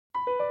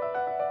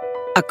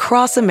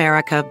Across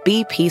America,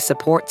 BP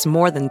supports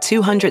more than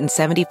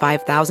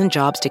 275,000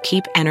 jobs to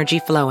keep energy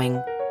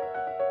flowing.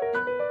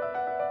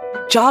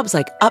 Jobs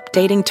like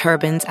updating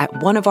turbines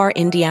at one of our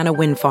Indiana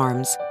wind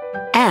farms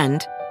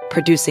and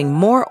producing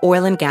more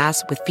oil and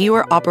gas with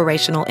fewer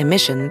operational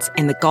emissions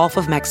in the Gulf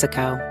of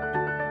Mexico.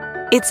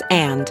 It's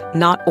and,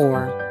 not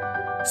or.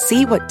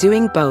 See what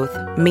doing both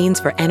means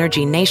for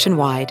energy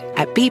nationwide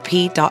at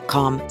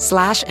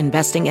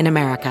bp.com/investing in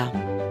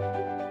America.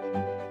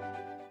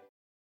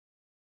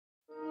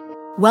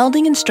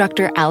 Welding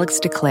instructor Alex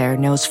DeClaire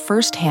knows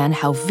firsthand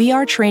how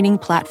VR training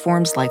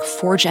platforms like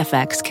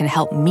ForgeFX can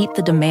help meet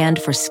the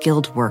demand for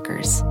skilled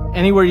workers.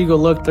 Anywhere you go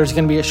look, there's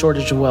going to be a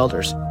shortage of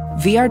welders.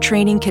 VR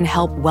training can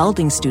help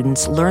welding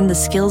students learn the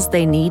skills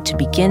they need to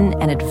begin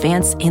and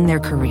advance in their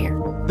career.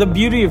 The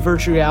beauty of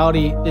virtual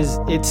reality is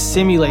it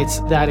simulates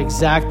that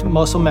exact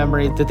muscle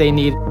memory that they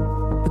need.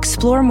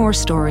 Explore more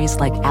stories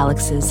like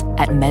Alex's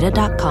at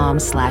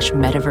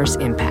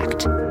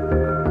meta.com/metaverseimpact.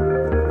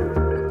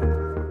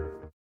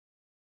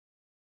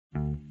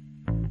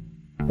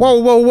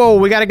 Whoa.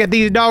 We got to get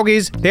these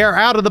doggies. They're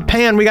out of the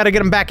pen. We got to get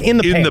them back in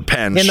the pen. In the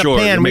pen, In the sure.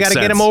 pen. We got to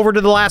get them over to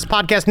the Last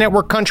Podcast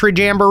Network Country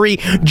Jamboree,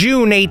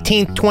 June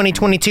 18th,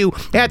 2022,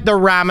 at the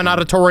Ryman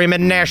Auditorium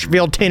in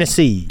Nashville,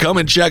 Tennessee. Come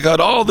and check out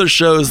all the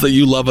shows that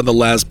you love on the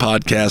Last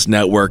Podcast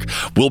Network.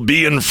 We'll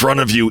be in front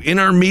of you in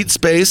our meet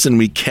space, and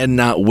we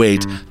cannot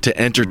wait to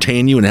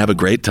entertain you and have a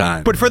great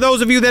time. But for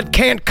those of you that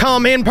can't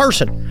come in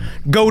person,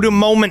 go to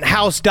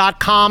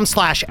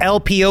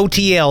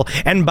momenthouse.com/LPOTL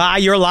and buy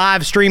your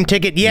live stream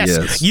ticket.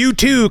 Yes. You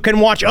too can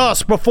watch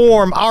us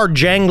perform our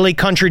jangly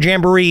country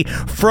jamboree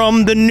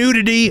from the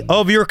nudity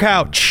of your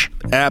couch.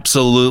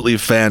 Absolutely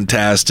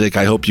fantastic.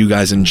 I hope you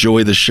guys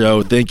enjoy the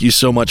show. Thank you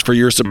so much for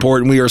your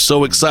support, and we are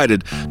so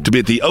excited to be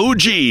at the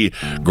OG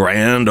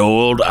Grand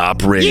Ole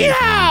Opry.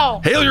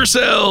 Yeah! Hail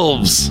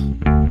yourselves!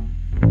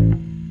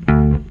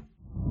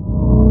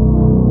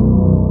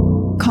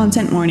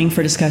 Content warning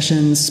for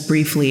discussions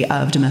briefly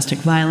of domestic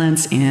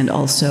violence and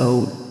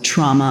also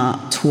trauma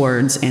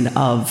towards and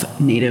of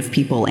Native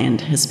people and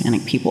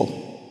Hispanic people.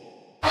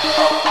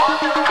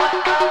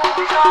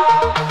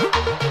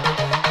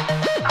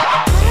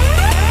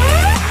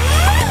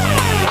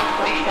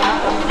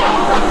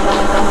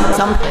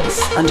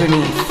 Someplace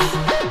underneath.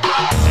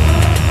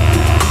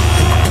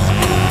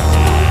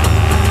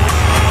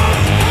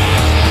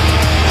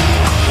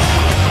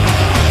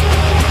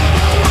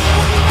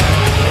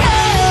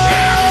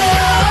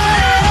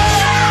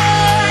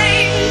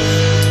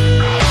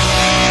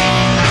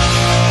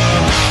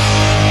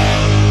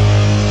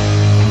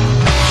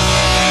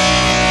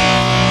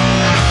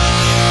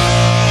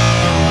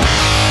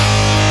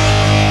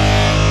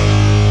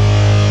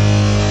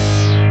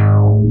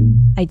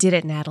 I did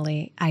it,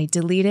 Natalie. I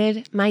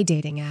deleted my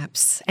dating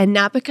apps. And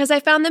not because I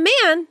found the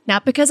man,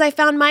 not because I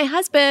found my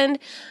husband,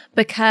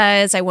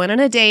 because I went on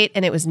a date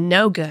and it was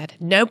no good.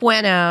 No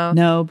bueno.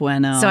 No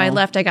bueno. So I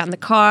left, I got in the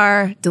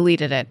car,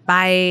 deleted it.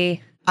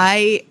 Bye.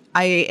 I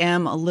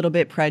am a little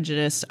bit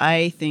prejudiced.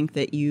 I think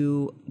that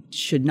you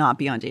should not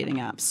be on dating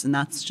apps. And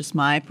that's just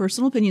my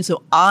personal opinion.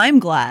 So I'm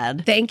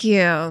glad. Thank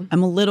you.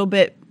 I'm a little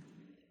bit...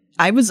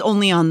 I was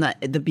only on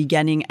the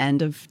beginning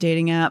end of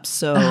dating apps.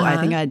 So I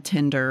think I had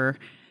Tinder.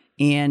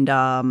 And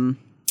I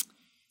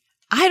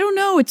don't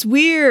know. It's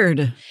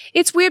weird.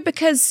 It's weird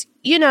because,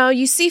 you know,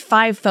 you see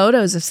 5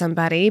 photos of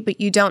somebody,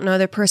 but you don't know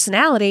their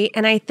personality.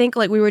 And I think,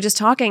 like we were just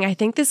talking, I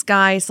think this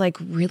guy's like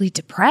really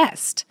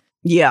depressed.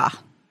 Yeah.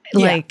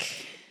 Like,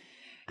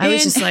 I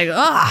was just like,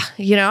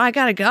 you know, I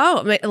gotta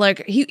go.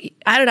 Like,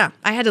 I don't know.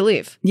 I had to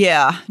leave.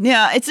 Yeah.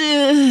 It's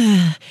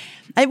I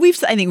think we've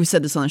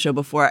said this on the show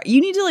before.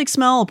 You need to like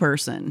smell a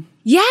person.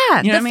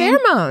 Yeah. You know the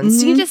pheromones.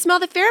 Mm-hmm. You need to smell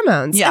the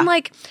pheromones. Yeah. And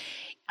like,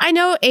 I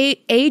know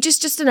age is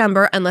just a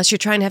number unless you're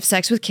trying to have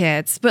sex with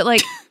kids, but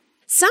like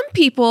some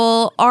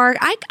people are,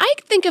 I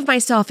think of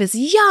myself as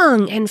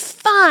young and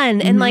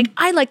fun and like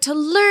I like to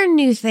learn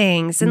new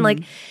things. And like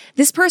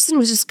this person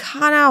was just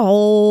kind of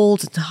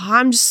old.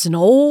 I'm just an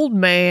old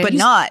man. But He's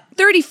not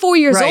 34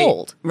 years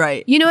old.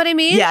 Right. You know what I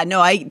mean? Yeah,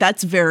 no,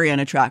 that's very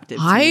unattractive.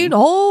 I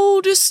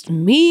know, just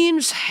me and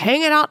just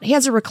hanging out. He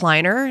has a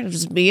recliner. It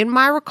was me and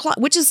my recliner,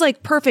 which is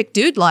like perfect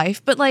dude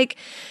life. But like,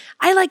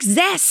 I like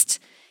zest.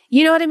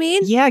 You know what I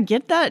mean? Yeah,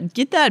 get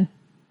that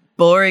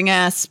boring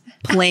ass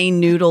plain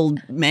noodle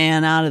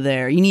man out of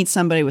there. You need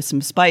somebody with some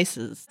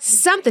spices.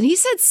 Something. He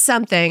said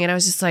something, and I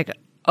was just like,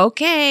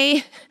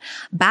 okay,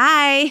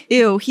 bye.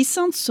 Ew, he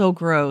sounds so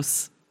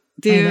gross.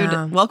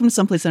 Dude, welcome to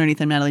Someplace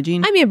Underneath. I'm Natalie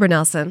Jean. I'm Amber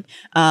Nelson.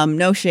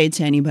 No shade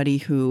to anybody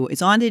who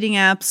is on dating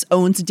apps,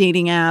 owns a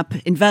dating app,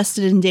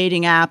 invested in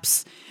dating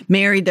apps,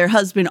 married their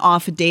husband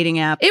off a dating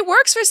app. It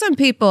works for some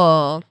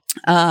people.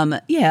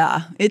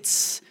 Yeah,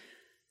 it's...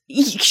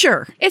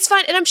 Sure. It's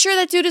fine. And I'm sure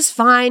that dude is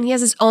fine. He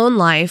has his own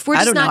life. We're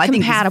just not compatible. I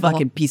think he's a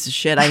fucking piece of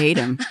shit. I hate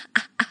him.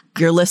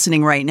 You're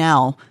listening right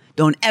now.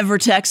 Don't ever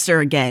text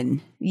her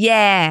again.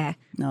 Yeah.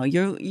 No,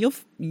 you're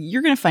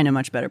going to find a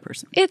much better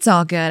person. It's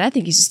all good. I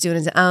think he's just doing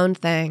his own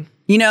thing.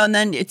 You know, and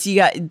then you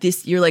got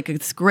this, you're like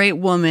this great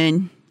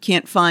woman.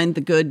 can't find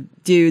the good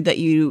dude that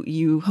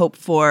you hope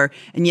for,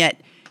 and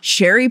yet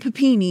Sherry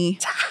Papini.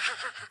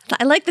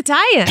 I like the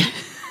tie-in.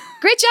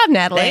 Great job,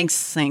 Natalie.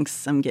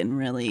 Thanks. I'm getting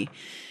really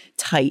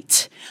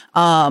tight.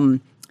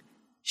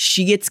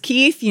 She gets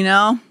Keith,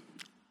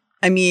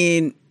 I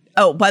mean,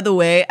 oh, by the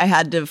way, I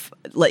had to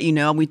let you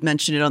know, we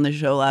mentioned it on the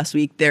show last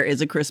week, there is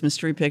a Christmas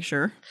tree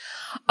picture.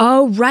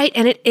 Oh, right.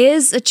 And it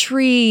is a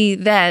tree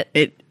that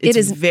it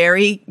is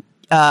very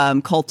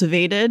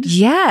cultivated.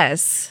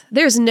 Yes.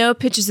 There's no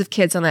pictures of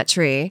kids on that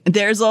tree.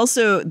 There's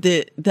also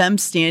them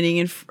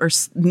standing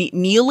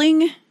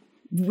kneeling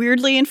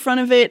weirdly in front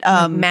of it.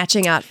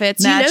 Matching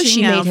outfits.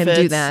 She made him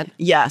do that.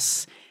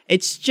 Yes.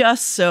 It's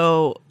just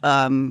so,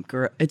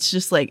 it's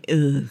just like,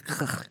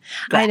 ugh.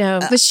 I know,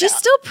 but she's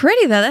still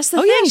pretty though. That's the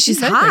thing. Yeah, she's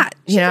hot.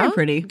 She's very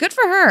pretty. Good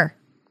for her.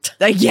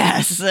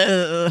 Yes.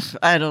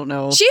 I don't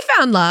know. She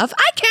found love.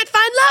 I can't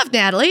find love,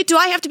 Natalie. Do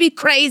I have to be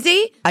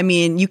crazy? I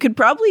mean, you could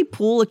probably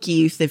pull a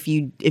Keith if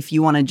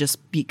you want to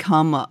just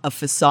become a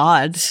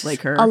facade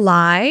like her. A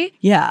lie?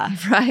 Yeah.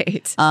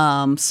 Right.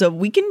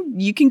 So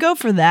you can go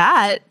for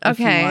that.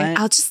 Okay.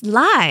 I'll just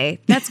lie.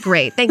 That's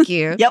great. Thank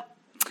you. Yep.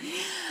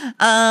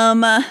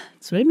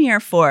 That's what I'm here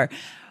for.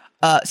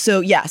 So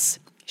yes,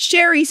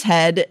 Sherry's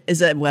head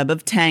is a web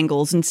of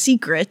tangles and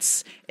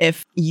secrets.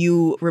 If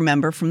you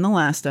remember from the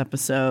last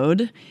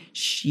episode,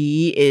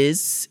 she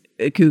is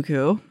a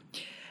cuckoo.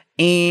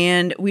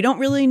 And we don't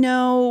really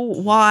know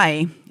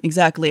why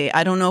exactly.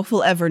 I don't know if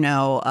we'll ever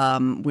know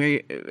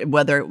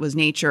whether it was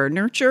nature or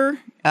nurture.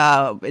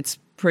 It's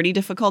pretty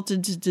difficult to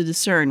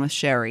discern with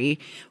Sherry.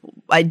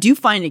 I do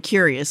find it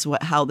curious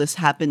how this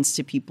happens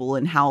to people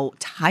and how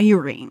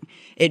tiring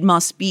it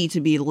must be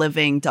to be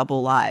living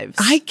double lives.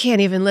 I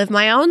can't even live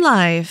my own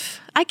life.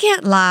 I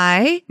can't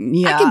lie.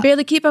 Yeah. I can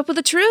barely keep up with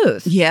the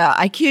truth. Yeah,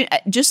 I can't.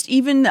 Just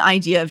even the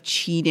idea of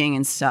cheating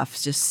and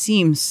stuff just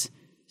seems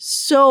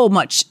so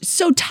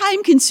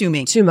time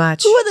consuming. Too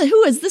much.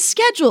 Who is the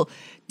schedule?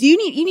 Do you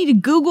need a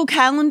Google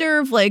Calendar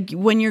of like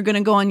when you're going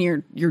to go on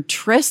your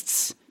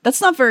trysts?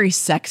 That's not very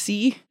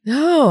sexy.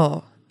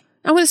 No.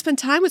 I want to spend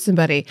time with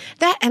somebody.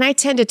 And I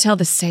tend to tell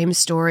the same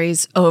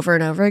stories over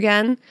and over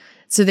again.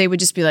 So they would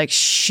just be like,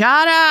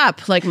 shut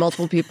up, like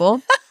multiple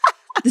people.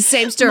 The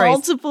same stories.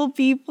 Multiple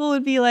people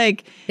would be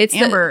like, it's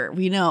Amber,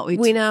 we know.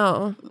 We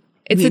know.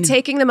 It's the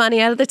taking the money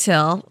out of the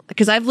till.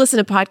 Because I've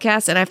listened to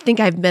podcasts and I think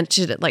I've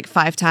mentioned it like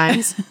 5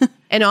 times.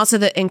 And also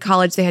that in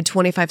college they had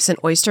 25-cent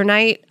oyster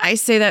night. I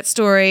say that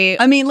story.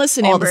 I mean,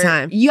 listen, all Amber, the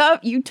time.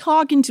 You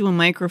talk into a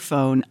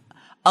microphone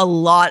a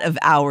lot of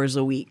hours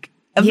a week.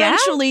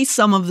 Eventually,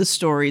 some of the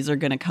stories are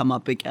going to come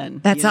up again.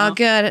 That's all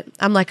good.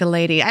 I'm like a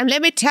lady.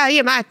 Let me tell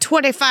you my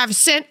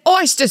 25-cent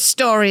oyster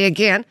story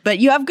again. But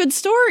you have good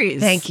stories.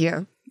 Thank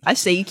you. I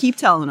say you keep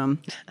telling them.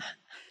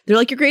 They're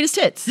like your greatest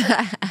hits.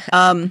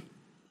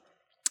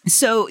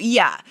 So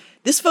yeah,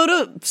 this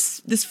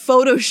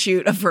photo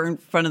shoot of her in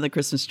front of the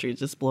Christmas tree is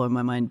just blowing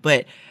my mind.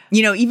 But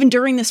even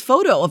during this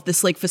photo of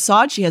this like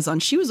facade she has on,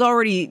 she was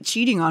already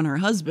cheating on her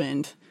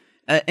husband.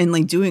 And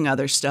like doing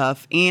other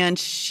stuff. And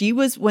she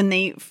was,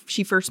 when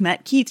she first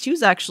met Keith, she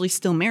was actually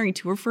still married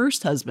to her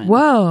first husband.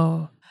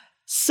 Whoa.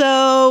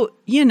 So,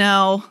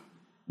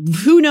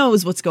 who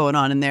knows what's going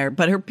on in there.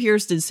 But her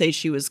peers did say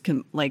she was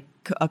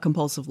a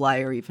compulsive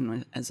liar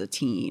even as a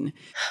teen.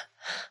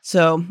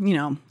 So,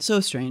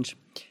 so strange.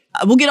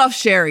 We'll get off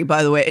Sherry,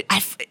 by the way.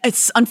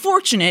 It's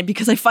unfortunate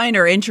because I find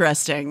her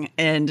interesting.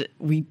 And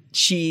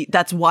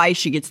that's why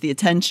she gets the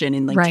attention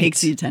and takes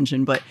the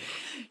attention. But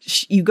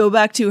you go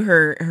back to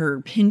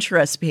her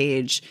Pinterest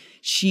page,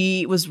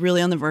 she was really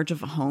on the verge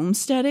of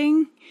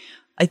homesteading.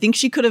 I think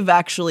she could have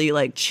actually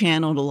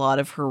channeled a lot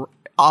of her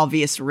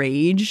obvious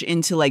rage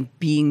into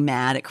being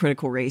mad at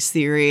critical race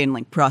theory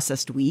and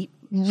processed wheat.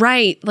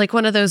 Right. Like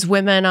one of those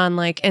women on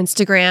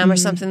Instagram or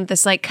something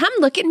that's like, come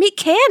look at me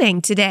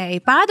canning today.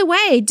 By the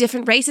way,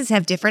 different races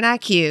have different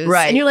IQs.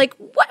 Right. And you're like,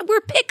 what?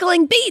 We're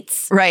pickling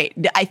beets. Right.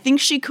 I think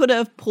she could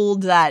have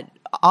pulled that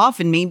off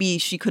and maybe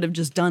she could have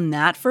just done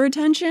that for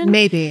attention.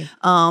 Maybe.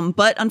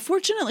 But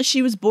unfortunately,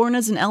 she was born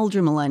as an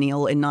elder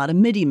millennial and not a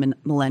midi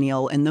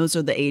millennial. And those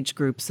are the age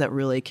groups that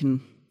really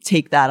can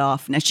take that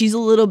off. Now, she's a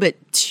little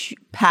bit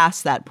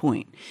past that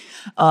point,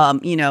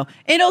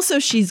 and also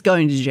she's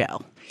going to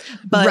jail.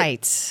 But,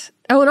 right.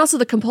 Oh, and also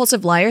the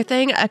compulsive liar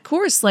thing. Of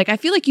course, I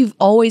feel like you've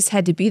always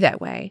had to be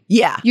that way.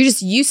 Yeah. You're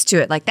just used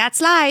to it.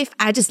 That's life.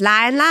 I just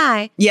lie and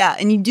lie. Yeah.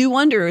 And you do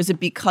wonder, is it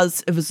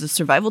because it was a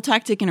survival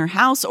tactic in her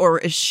house or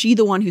is she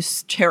the one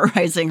who's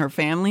terrorizing her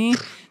family?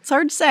 It's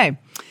hard to say.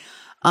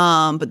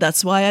 But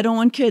that's why I don't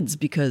want kids,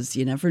 because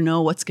you never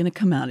know what's going to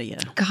come out of you.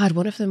 God,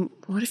 what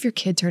if your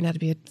kid turned out to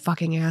be a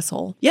fucking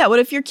asshole? Yeah, what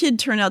if your kid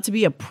turned out to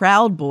be a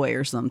Proud Boy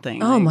or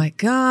something? Oh my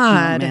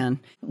God. Oh man.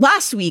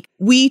 Last week,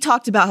 we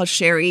talked about how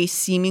Sherry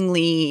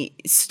seemingly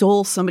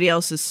stole somebody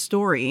else's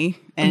story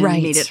and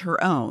made it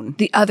her own.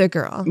 The other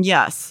girl.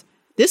 Yes.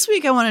 This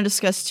week, I want to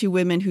discuss 2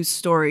 women whose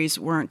stories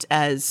weren't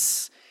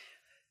as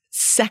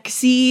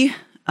sexy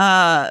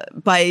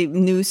by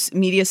news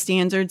media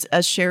standards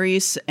as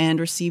Sherry's and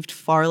received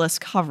far less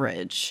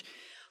coverage.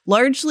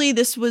 largely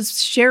this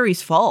was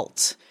Sherry's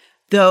fault,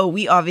 though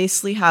we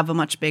obviously have a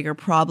much bigger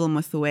problem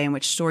with the way in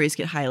which stories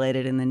get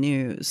highlighted in the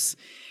news.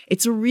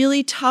 It's a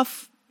really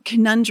tough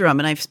conundrum,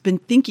 and I've been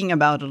thinking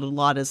about it a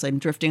lot as I'm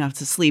drifting off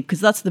to sleep, because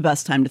that's the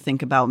best time to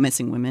think about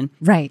missing women.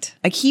 Right.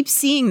 I keep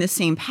seeing the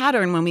same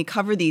pattern when we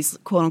cover these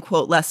quote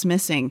unquote less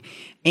missing,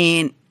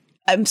 and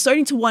I'm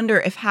starting to wonder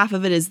if half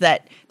of it is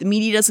that the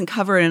media doesn't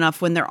cover it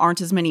enough when there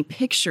aren't as many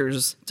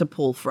pictures to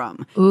pull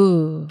from.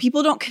 Ooh.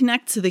 People don't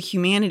connect to the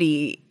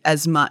humanity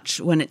as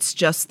much when it's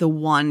just the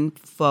one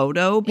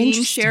photo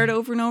being shared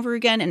over and over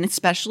again, and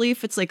especially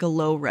if it's like a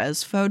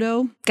low-res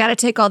photo. Got to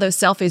take all those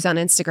selfies on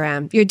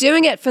Instagram. You're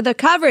doing it for the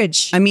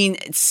coverage. I mean,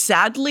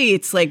 sadly,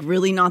 it's like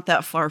really not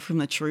that far from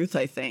the truth,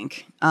 I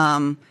think.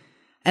 And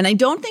I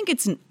don't think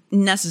it's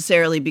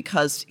necessarily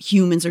because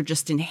humans are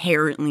just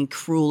inherently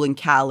cruel and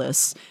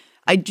callous.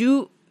 I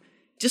do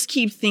just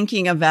keep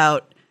thinking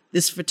about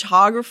this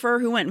photographer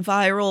who went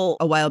viral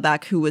a while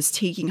back who was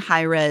taking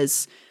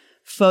high-res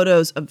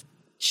photos of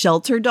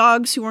shelter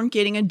dogs who weren't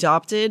getting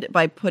adopted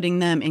by putting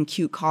them in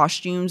cute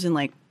costumes and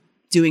like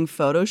doing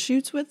photo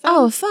shoots with them.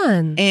 Oh,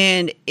 fun.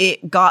 And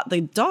it got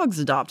the dogs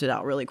adopted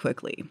out really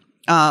quickly.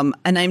 And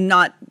I'm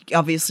not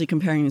obviously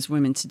comparing these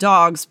women to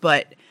dogs,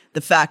 but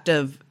the fact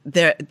of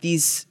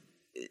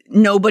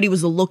nobody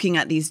was looking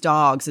at these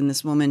dogs, and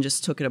this woman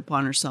just took it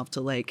upon herself to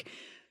like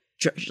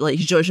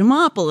zhuzh them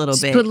up a little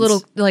bit. Put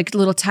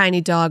little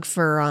tiny dog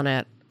fur on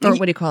it. Or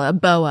what do you call it? A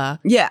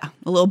boa. Yeah,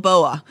 a little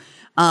boa.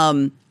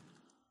 And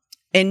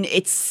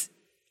it's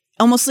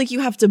almost like you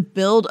have to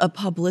build a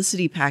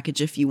publicity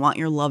package if you want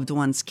your loved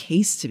one's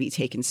case to be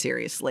taken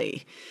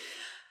seriously.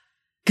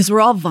 Because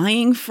we're all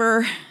vying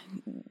for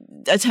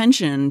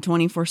attention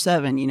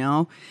 24/7, you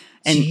know?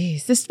 And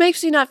jeez, this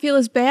makes me not feel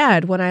as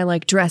bad when I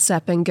like dress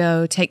up and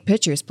go take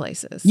pictures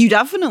places. You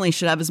definitely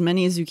should have as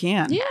many as you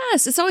can.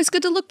 Yes, it's always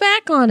good to look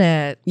back on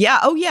it. Yeah,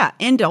 oh yeah.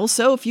 And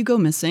also, if you go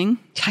missing,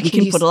 you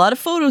can put a lot of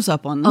photos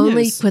up on the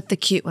Only news. put the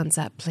cute ones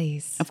up,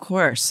 please. Of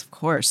course, of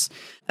course.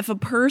 If a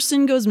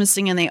person goes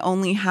missing and they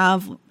only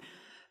have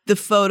the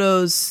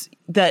photos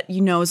that,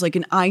 you know, is like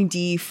an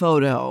ID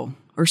photo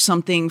or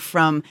something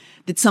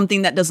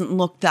that doesn't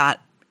look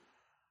that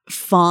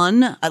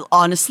fun,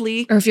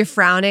 honestly. Or if you're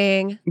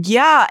frowning.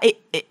 Yeah,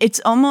 it's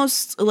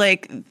almost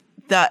like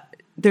that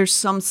there's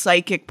some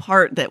psychic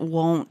part that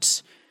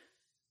won't,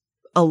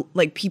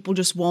 like people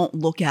just won't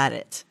look at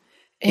it.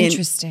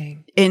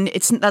 Interesting. And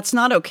that's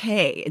not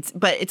okay.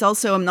 But it's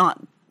also, I'm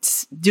not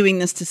doing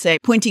this to say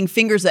pointing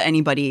fingers at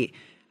anybody.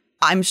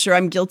 I'm sure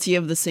I'm guilty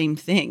of the same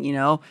thing, you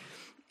know?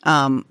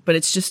 But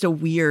it's just a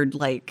weird,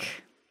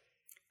 like,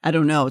 I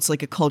don't know. It's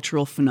like a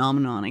cultural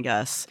phenomenon, I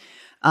guess.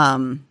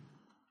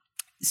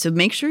 So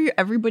make sure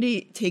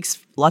everybody takes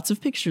lots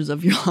of pictures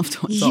of your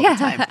loved ones all the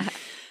time.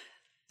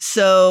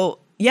 So,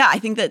 yeah, I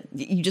think that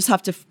you just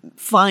have to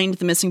find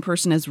the missing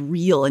person as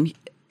real and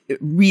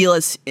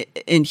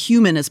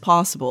human as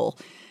possible.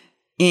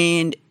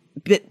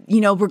 But,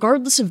 you know,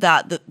 regardless of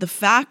that, the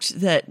fact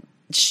that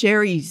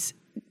Sherry's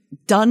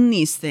done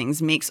these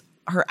things makes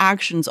her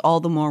actions all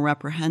the more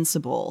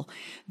reprehensible,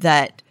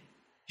 that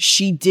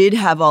she did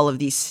have all of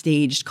these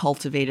staged,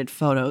 cultivated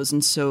photos.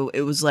 And so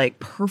it was like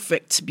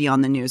perfect to be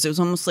on the news. It was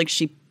almost like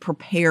she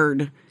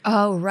prepared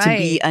to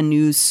be a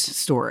news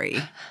story.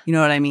 You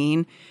know what I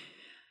mean?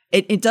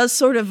 It does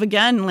sort of,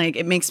 again, like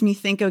it makes me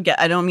think of,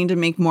 I don't mean to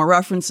make more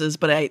references,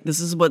 but this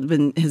is what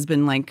has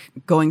been like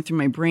going through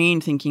my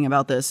brain thinking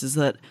about this, is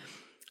that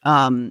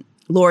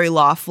Lori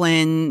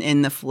Loughlin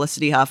in the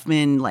Felicity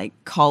Huffman like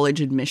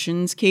college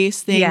admissions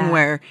case thing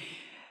where,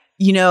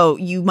 you know,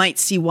 you might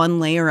see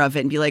one layer of it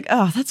and be like,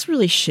 oh, that's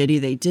really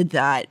shitty they did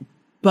that.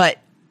 But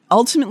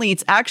ultimately,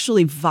 it's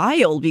actually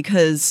vile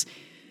because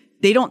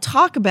they don't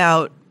talk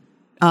about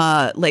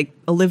like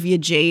Olivia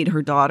Jade,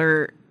 her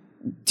daughter,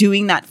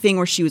 doing that thing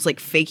where she was like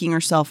faking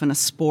herself in a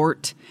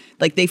sport.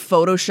 Like they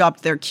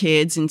photoshopped their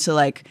kids into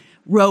like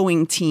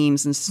rowing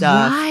teams and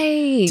stuff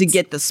to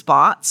get the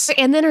spots.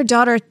 And then her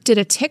daughter did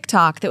a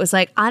TikTok that was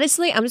like,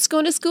 honestly, I'm just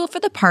going to school for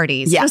the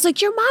parties. Yeah. I was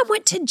like, your mom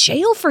went to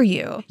jail for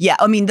you. Yeah,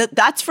 I mean,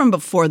 that's from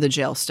before the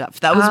jail stuff.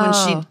 That was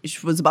when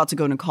she was about to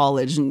go to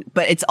college.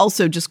 But it's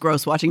also just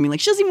gross watching me. Like,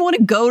 she doesn't even want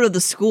to go to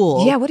the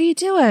school. Yeah, what are you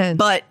doing?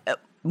 But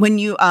when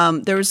you,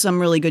 there was some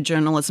really good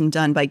journalism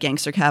done by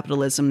Gangster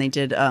Capitalism. They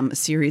did a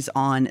series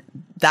on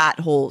that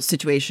whole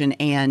situation,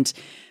 and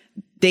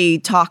they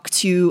talked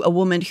to a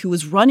woman who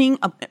was running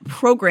a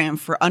program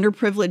for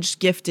underprivileged,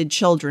 gifted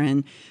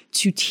children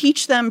to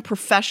teach them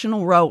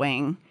professional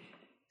rowing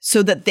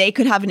so that they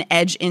could have an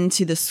edge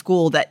into the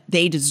school, that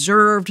they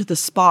deserved the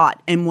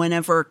spot. And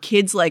whenever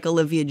kids like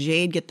Olivia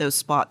Jade get those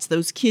spots,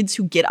 those kids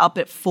who get up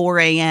at 4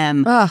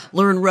 a.m.,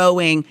 learn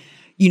rowing,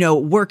 you know,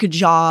 work a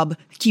job,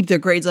 keep their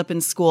grades up in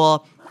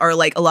school, are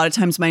like a lot of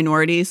times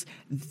minorities,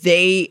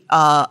 they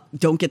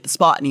don't get the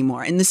spot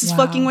anymore. And this is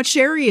fucking what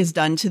Sherry has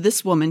done to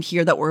this woman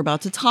here that we're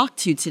about to talk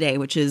to today,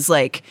 which is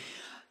like,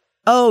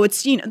 oh,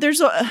 it's, you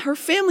know, her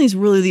family's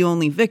really the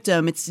only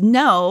victim. It's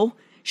no,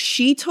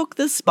 she took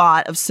the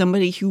spot of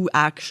somebody who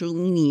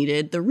actually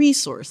needed the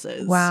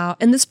resources. Wow.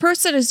 And this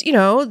person is,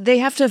 they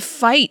have to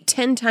fight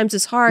 10 times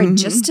as hard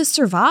just to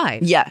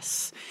survive.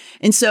 Yes.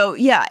 And so,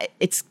 yeah,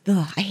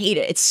 I hate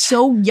it. It's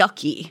so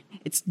yucky.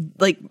 It's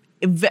like,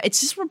 it's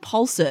just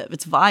repulsive.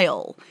 It's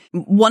vile.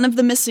 One of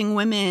the missing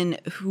women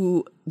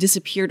who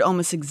disappeared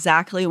almost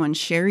exactly when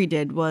Sherry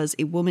did was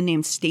a woman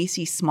named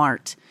Stacy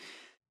Smart.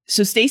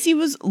 So Stacy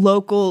was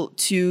local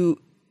to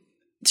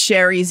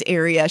Sherry's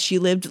area. She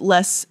lived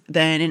less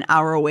than an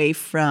hour away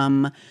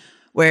from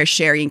where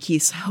Sherry and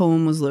Keith's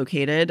home was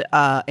located,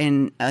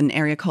 in an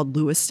area called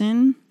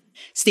Lewiston.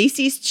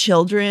 Stacy's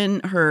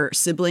children, her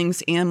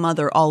siblings, and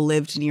mother all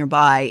lived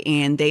nearby,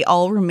 and they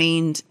all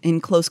remained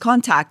in close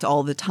contact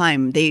all the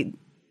time. They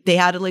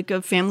had like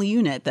a family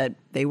unit that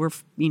they were,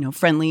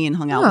 friendly and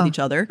hung out with each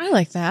other. I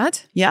like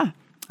that. Yeah.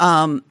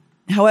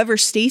 However,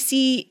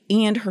 Stacy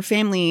and her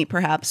family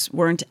perhaps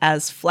weren't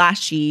as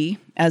flashy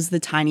as the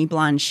tiny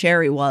blonde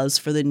Sherry was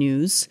for the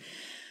news.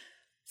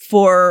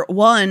 For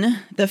one,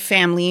 the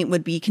family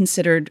would be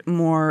considered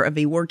more of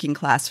a working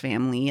class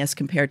family as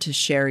compared to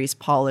Sherry's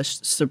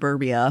polished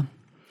suburbia.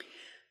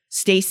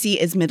 Stacy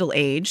is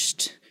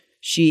middle-aged.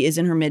 She is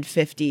in her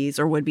mid-50s,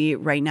 or would be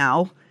right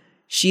now.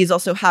 She is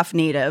also half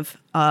native.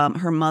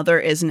 Her mother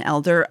is an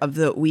elder of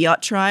the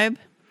Wiyot tribe,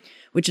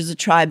 which is a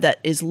tribe that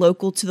is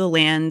local to the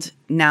land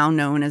now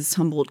known as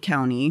Humboldt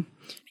County.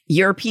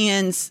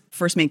 Europeans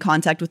first made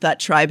contact with that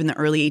tribe in the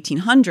early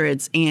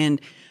 1800s,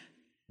 and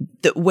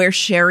where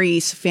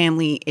Sherry's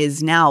family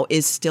is now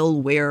is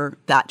still where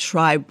that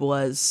tribe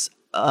was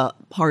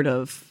part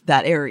of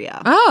that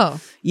area. Oh.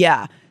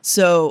 Yeah.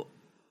 So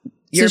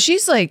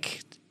she's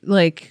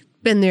like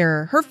been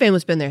there, her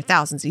family's been there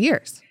thousands of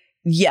years.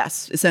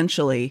 Yes,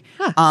 essentially.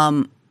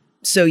 Huh.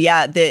 So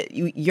yeah, the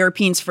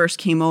Europeans first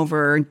came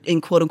over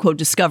and quote unquote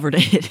discovered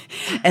it.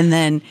 And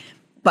then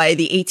by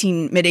the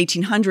mid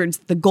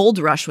 1800s, the gold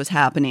rush was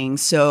happening.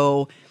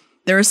 So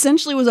there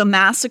essentially was a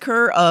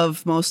massacre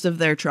of most of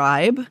their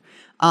tribe,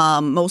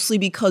 mostly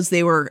because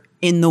they were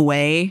in the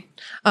way.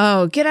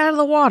 Oh, get out of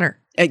the water.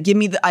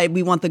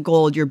 We want the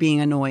gold, you're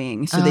being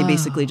annoying. So they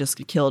basically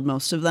just killed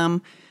most of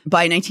them.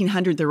 By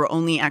 1900, there were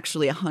only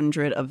actually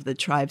 100 of the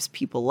tribe's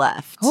people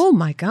left. Oh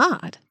my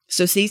God.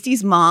 So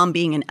Stacy's mom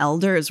being an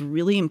elder is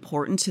really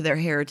important to their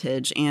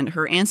heritage, and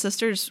her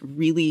ancestors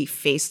really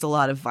faced a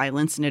lot of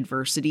violence and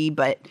adversity,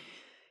 but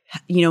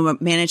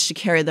managed to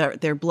carry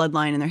their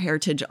bloodline and their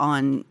heritage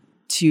on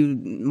to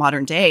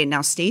modern day.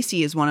 Now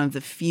Stacy is one of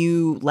the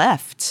few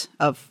left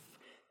of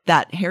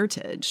that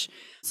heritage.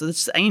 So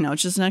it's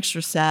just an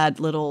extra sad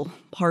little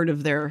part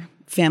of their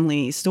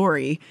family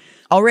story.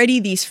 Already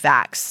these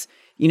facts,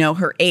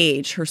 her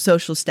age, her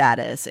social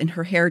status, and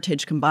her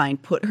heritage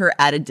combined put her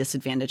at a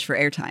disadvantage for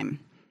airtime.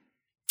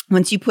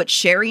 Once you put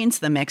Sherry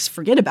into the mix,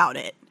 forget about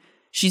it.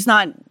 She's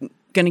not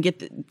going to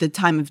get the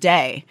time of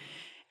day.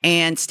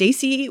 And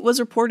Stacy was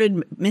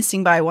reported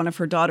missing by one of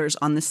her daughters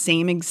on the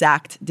same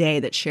exact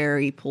day that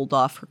Sherry pulled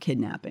off her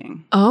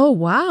kidnapping. Oh,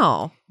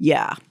 wow.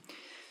 Yeah.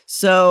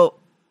 So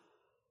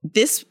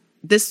this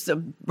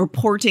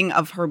reporting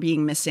of her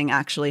being missing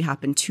actually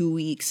happened 2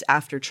 weeks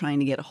after trying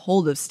to get a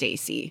hold of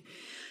Stacy.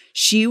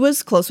 She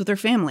was close with her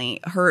family.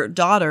 Her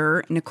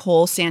daughter,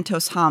 Nicole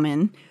Santos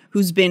Hamann,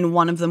 who's been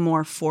one of the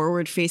more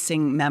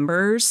forward-facing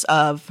members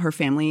of her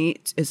family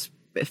as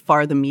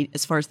far as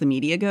the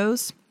media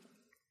goes,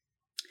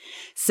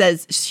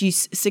 says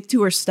she's sick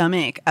to her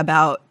stomach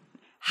about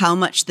how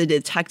much the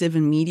detective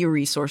and media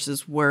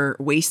resources were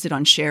wasted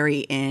on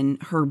Sherry in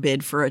her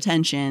bid for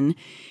attention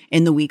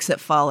in the weeks that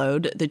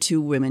followed the two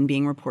women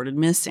being reported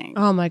missing.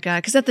 Oh my God.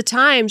 Because at the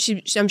time, I'm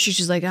sure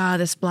she's like,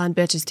 this blonde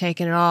bitch is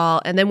taking it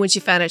all. And then when she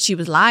found out she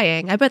was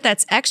lying, I bet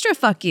that's extra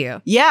fuck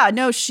you. Yeah,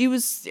 no,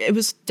 it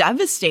was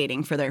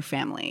devastating for their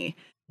family.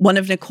 One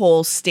of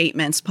Nicole's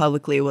statements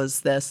publicly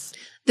was this: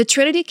 the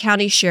Trinity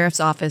County Sheriff's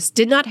Office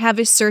did not have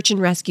a search and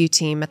rescue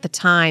team at the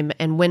time,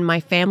 and when my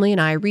family and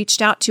I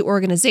reached out to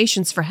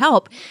organizations for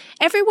help,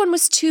 everyone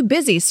was too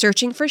busy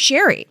searching for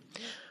Sherry.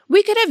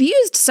 We could have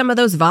used some of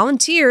those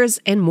volunteers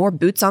and more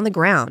boots on the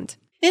ground.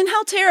 And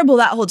how terrible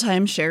that whole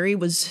time Sherry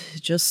was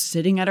just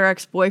sitting at her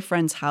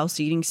ex-boyfriend's house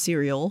eating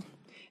cereal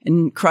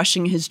and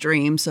crushing his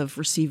dreams of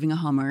receiving a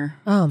Hummer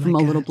from a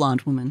little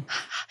blonde woman.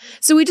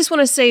 So we just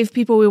want to save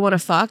people we want to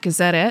fuck? Is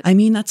that it? I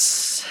mean, that's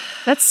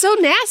so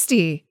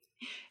nasty.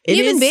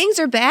 Human beings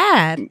are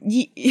bad.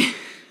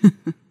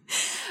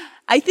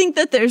 I think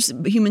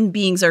that human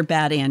beings are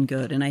bad and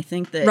good, and I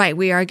think that right,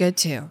 we are good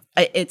too.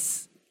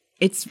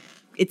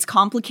 It's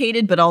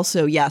complicated, but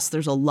also yes,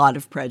 there's a lot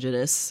of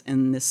prejudice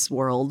in this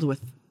world with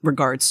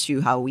regards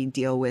to how we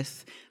deal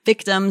with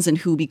victims and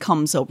who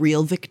becomes a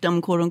real victim,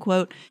 quote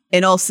unquote.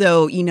 And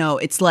also,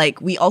 it's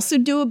like we also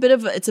do a bit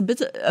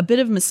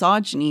of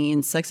misogyny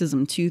and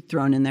sexism too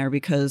thrown in there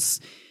because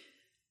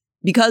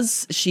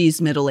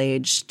she's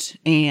middle-aged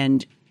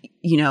and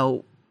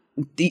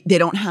they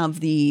don't have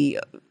the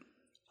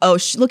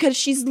look at it,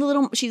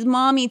 she's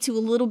mommy to a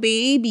little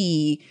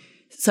baby.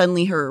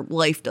 Suddenly her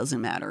life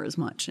doesn't matter as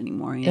much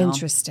anymore.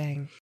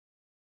 Interesting.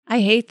 I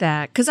hate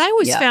that because I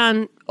always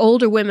found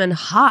older women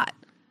hot.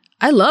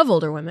 I love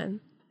older women.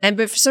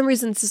 But for some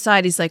reason,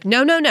 society's like,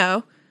 no, no,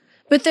 no.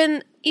 But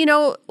then,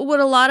 what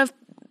a lot of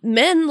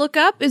men look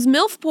up is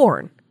MILF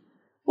porn.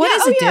 What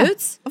is it,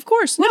 dudes? Of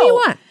course. What do you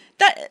want?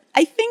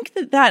 I think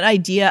that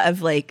idea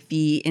of like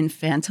the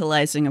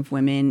infantilizing of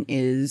women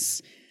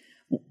is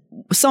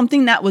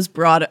something that was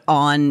brought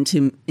on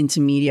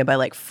into media by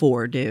like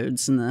 4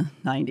 dudes in the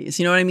 90s.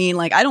 You know what I mean?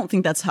 Like, I don't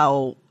think that's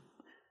how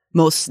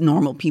most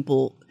normal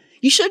people.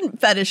 You shouldn't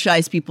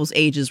fetishize people's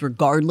ages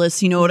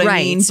regardless, you know what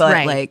I mean?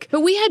 But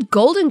but we had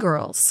Golden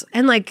Girls,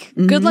 and like,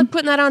 good luck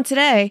putting that on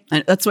today.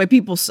 And that's why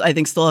people, I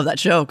think, still have that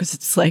show, because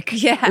it's like,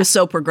 it was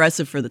so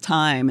progressive for the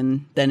time,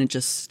 and then it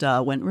just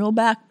went real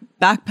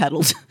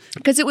backpedaled.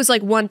 Because it was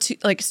like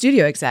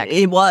studio exec.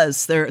 It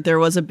was. There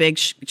was a big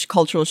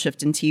cultural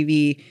shift in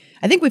TV.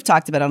 I think we've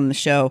talked about it on the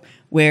show,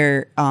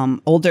 where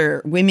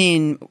older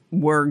women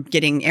were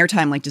getting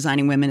airtime, like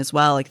Designing Women as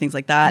well, like things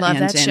like that. Love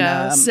that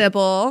show.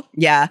 Sybil.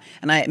 Yeah.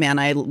 And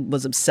I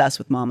was obsessed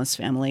with Mama's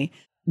Family.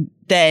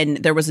 Then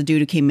there was a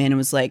dude who came in and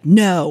was like,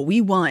 no, we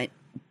want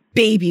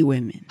baby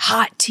women.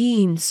 Hot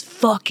teens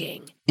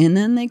fucking. And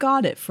then they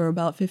got it for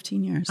about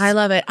 15 years. I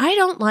love it. I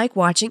don't like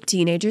watching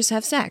teenagers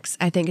have sex.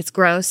 I think it's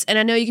gross. And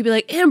I know you could be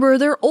like, Amber,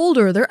 they're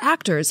older, they're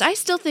actors. I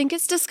still think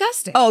it's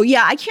disgusting. Oh,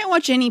 yeah. I can't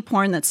watch any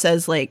porn that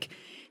says like,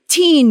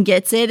 teen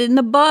gets it in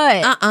the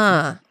butt.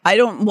 I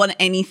don't want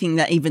anything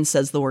that even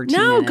says the word teen.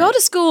 No, go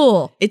to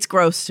school. It's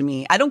gross to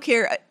me. I don't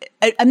care.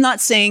 I'm not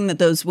saying that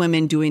those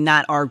women doing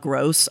that are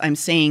gross. I'm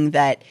saying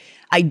that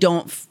I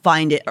don't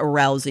find it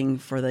arousing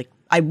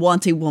I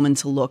want a woman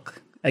to look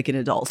like an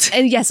adult.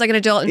 And yes, like an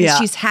adult, and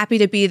she's happy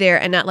to be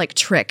there and not like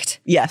tricked.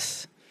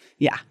 Yes.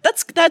 Yeah.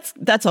 That's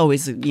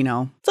always,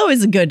 it's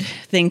always a good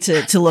thing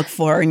to look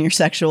for in your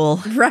sexual.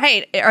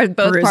 Right. Are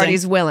both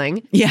parties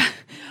willing? Yeah.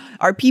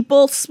 Are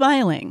people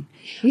smiling?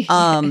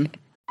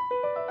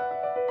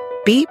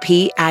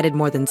 BP added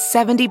more than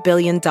 $70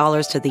 billion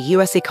to the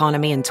U.S.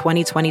 economy in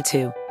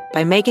 2022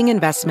 by making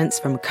investments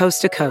from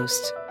coast to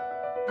coast.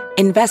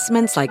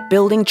 Investments like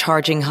building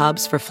charging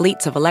hubs for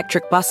fleets of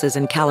electric buses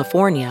in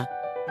California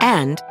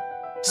and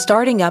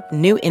starting up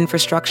new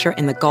infrastructure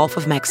in the Gulf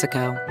of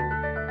Mexico.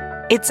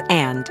 It's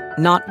and,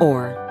 not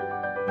or.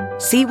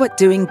 See what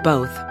doing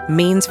both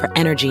means for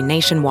energy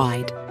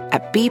nationwide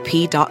at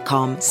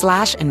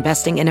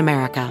bp.com/investing in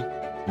America.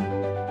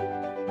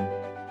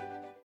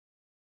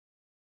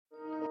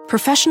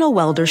 Professional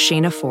welder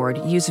Shayna Ford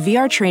used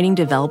VR training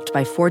developed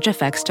by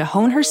ForgeFX to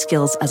hone her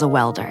skills as a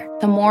welder.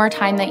 The more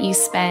time that you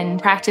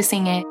spend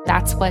practicing it,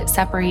 that's what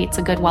separates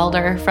a good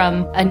welder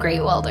from a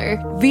great welder.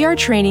 VR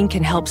training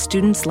can help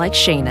students like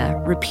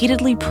Shayna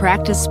repeatedly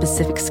practice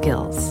specific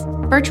skills.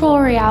 Virtual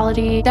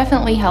reality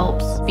definitely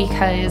helps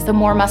because the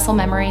more muscle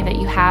memory that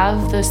you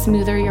have, the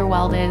smoother your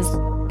weld is.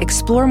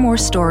 Explore more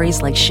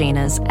stories like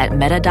Shayna's at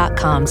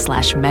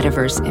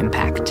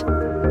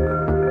meta.com/metaverseimpact.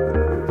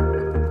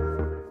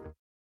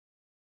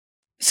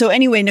 So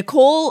anyway,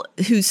 Nicole,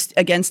 who's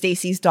again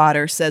Stacy's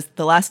daughter, says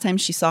the last time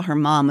she saw her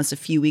mom was a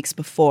few weeks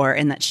before,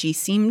 and that she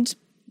seemed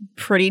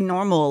pretty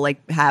normal,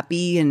 like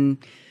happy, and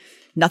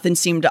nothing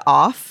seemed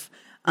off.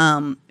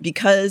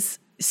 Because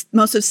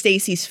most of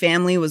Stacy's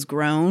family was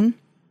grown,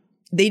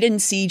 they didn't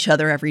see each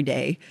other every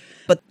day,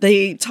 but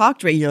they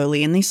talked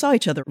regularly and they saw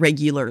each other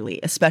regularly,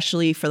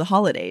 especially for the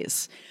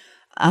holidays.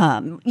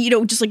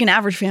 Just like an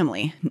average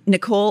family.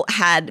 Nicole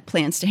had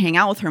plans to hang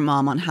out with her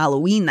mom on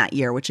Halloween that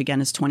year, which again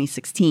is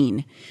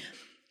 2016.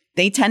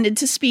 They tended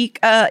to speak,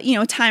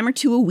 a time or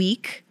two a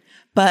week.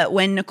 But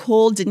when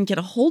Nicole didn't get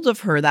a hold of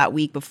her that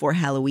week before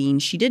Halloween,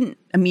 she didn't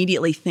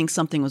immediately think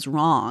something was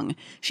wrong.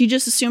 She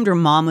just assumed her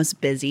mom was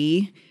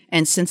busy.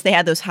 And since they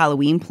had those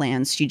Halloween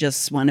plans, she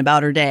just went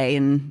about her day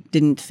and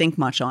didn't think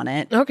much on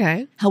it.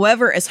 Okay.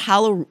 However, as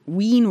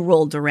Halloween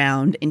rolled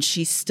around and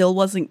she still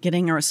wasn't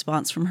getting a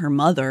response from her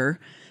mother,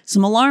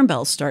 some alarm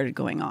bells started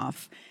going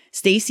off.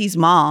 Stacy's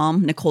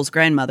mom, Nicole's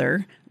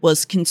grandmother,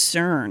 was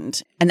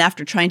concerned. And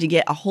after trying to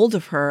get a hold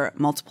of her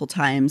multiple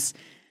times,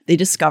 they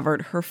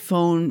discovered her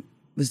phone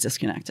was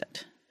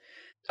disconnected.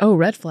 Oh,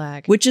 red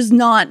flag. Which is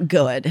not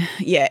good.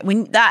 Yeah,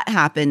 when that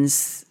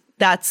happens,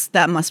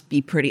 that must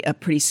be a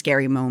pretty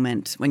scary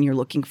moment when you're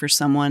looking for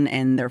someone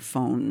and their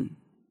phone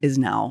is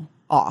now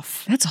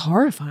off. That's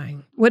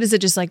horrifying. What is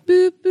it, just like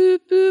boop,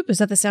 boop, boop? Is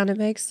that the sound it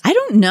makes? I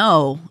don't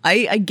know.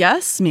 I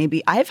guess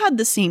maybe. I've had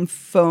the same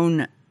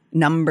phone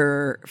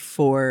number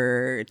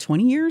for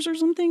 20 years or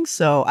something,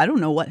 so I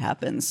don't know what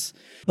happens.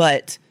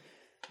 But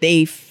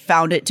they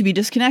found it to be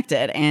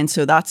disconnected, and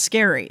so that's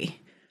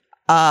scary.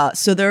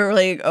 So they're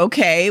like,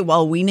 okay,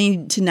 well, we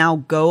need to now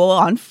go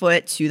on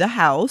foot to the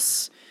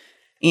house.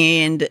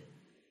 And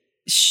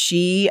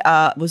she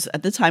was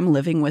at the time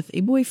living with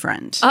a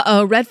boyfriend.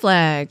 Uh-oh, red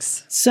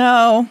flags.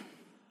 So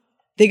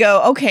they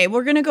go, okay,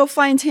 we're going to go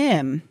find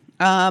him.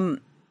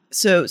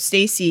 So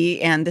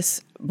Stacy and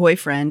this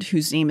boyfriend,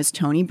 whose name is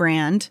Tony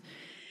Brand,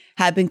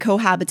 had been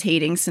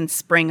cohabitating since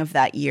spring of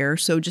that year.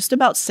 So just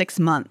about 6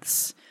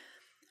 months.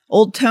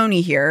 Old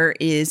Tony here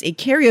is a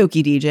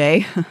karaoke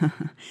DJ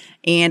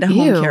and a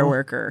home care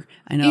worker.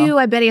 I know. Ew,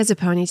 I bet he has a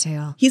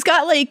ponytail. He's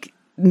got like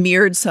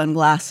mirrored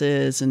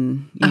sunglasses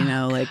and,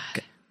 like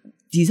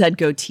he's had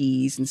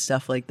goatees and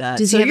stuff like that.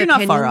 Does so he have you're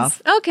opinions? not far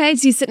off. Okay.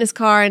 Does he sit in his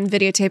car and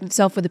videotape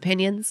himself with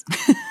opinions?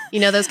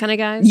 Those kind of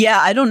guys? Yeah,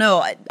 I don't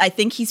know. I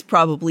think he's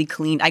probably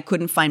cleaned. I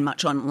couldn't find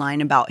much online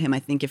about him. I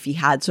think if he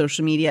had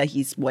social media,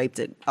 he's wiped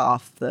it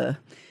off the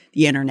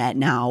internet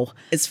now.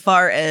 As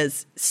far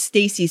as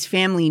Stacy's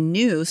family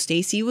knew,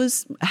 Stacy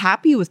was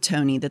happy with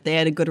Tony, that they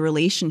had a good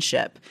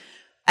relationship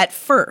at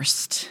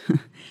first.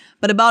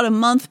 But about a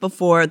month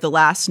before the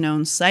last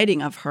known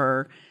sighting of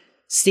her,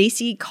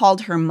 Stacy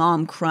called her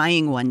mom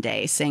crying one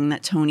day, saying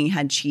that Tony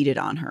had cheated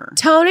on her.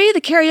 Tony, the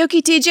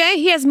karaoke DJ,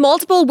 he has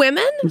multiple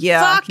women?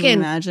 Yeah, can you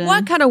imagine?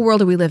 What kind of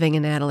world are we living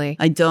in, Natalie?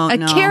 I don't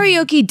know. A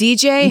karaoke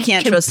DJ You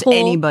can't can trust pull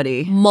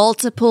anybody.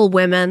 multiple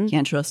women.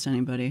 Can't trust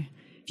anybody.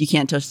 If you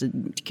can't trust a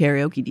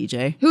karaoke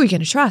DJ. Who are you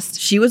going to trust?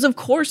 She was, of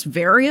course,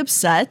 very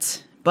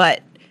upset,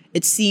 but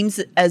it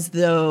seems as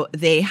though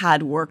they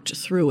had worked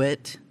through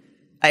it.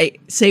 I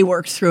say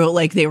worked through it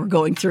like they were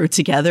going through it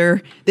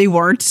together. They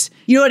weren't.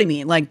 You know what I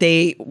mean? Like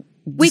we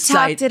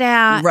talked it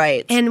out.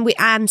 Right. And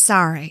I'm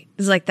sorry.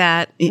 It's like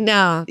that.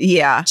 No.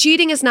 Yeah.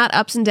 Cheating is not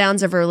ups and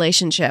downs of a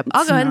relationship.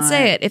 I'll go ahead and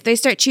say it. If they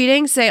start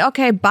cheating, say,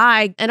 okay,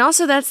 bye. And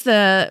also that's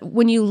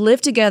when you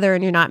live together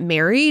and you're not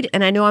married,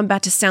 and I know I'm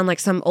about to sound like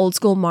some old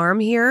school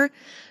marm here,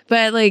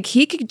 but like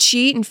he could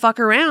cheat and fuck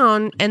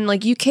around and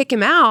like you kick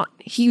him out,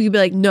 he would be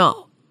like,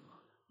 no.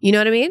 You know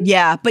what I mean?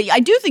 Yeah, but I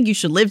do think you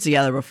should live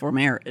together before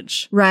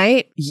marriage.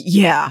 Right?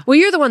 Yeah. Well,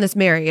 you're the one that's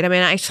married. I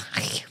mean,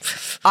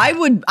 I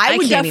would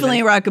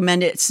definitely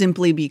recommend it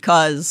simply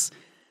because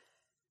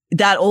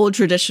that old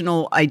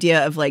traditional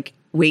idea of like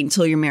wait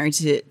until you're married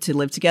to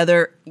live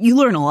together, you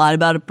learn a lot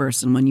about a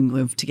person when you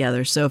move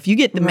together. So if you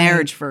get the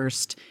marriage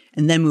first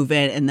and then move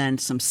in and then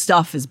some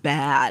stuff is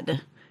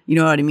bad, you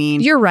know what I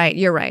mean? You're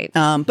right.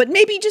 But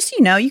maybe just,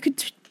 you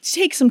could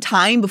take some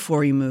time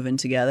before you move in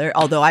together.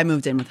 Although I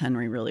moved in with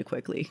Henry really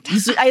quickly.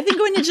 I think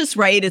when it's just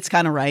right, it's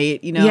kind of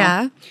right,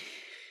 Yeah.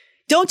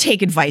 Don't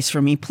take advice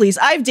from me, please.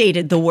 I've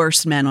dated the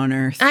worst men on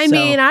earth. I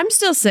mean, I'm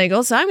still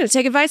single, so I'm going to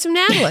take advice from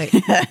Natalie.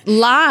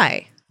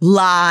 Lie.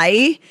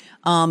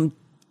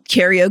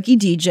 Karaoke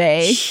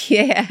DJ.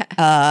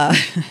 Yeah.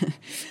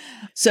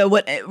 So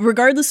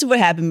regardless of what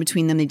happened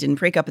between them, they didn't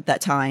break up at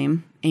that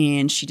time,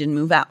 and she didn't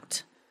move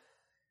out.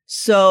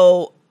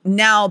 So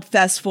now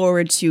fast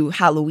forward to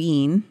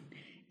Halloween,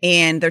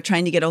 and they're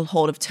trying to get a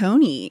hold of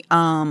Tony.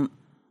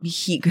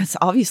 Because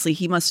obviously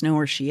he must know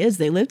where she is.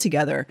 They live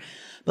together.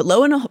 But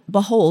lo and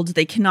behold,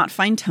 they cannot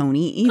find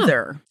Tony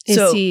either.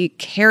 Is he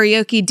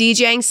karaoke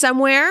DJing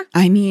somewhere?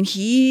 I mean,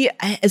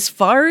 as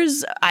far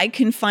as I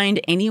can find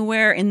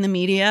anywhere in the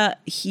media,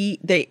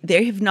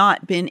 they have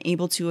not been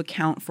able to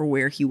account for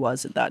where he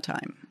was at that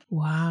time.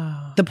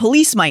 Wow. The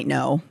police might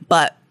know,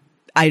 but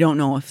I don't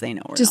know if they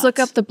know or Just not. look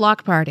up the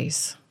block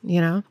parties,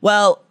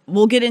 Well,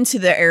 we'll get into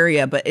the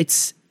area, but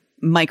it's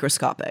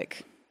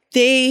microscopic.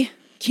 They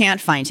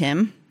can't find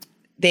him.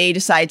 They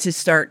decide to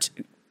start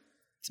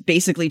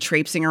basically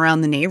traipsing around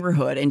the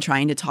neighborhood and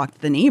trying to talk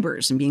to the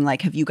neighbors and being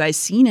like, have you guys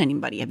seen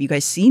anybody? Have you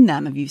guys seen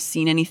them? Have you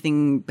seen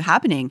anything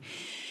happening?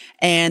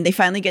 And they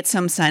finally get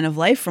some sign of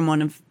life from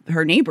one of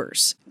her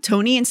neighbors.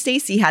 Tony and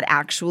Stacy had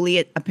actually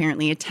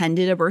apparently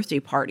attended a birthday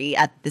party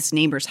at this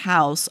neighbor's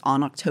house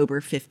on October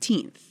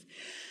 15th.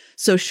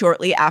 So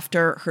shortly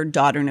after her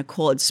daughter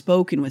Nicole had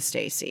spoken with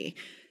Stacy.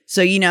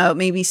 So,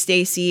 maybe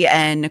Stacy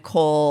and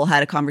Nicole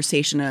had a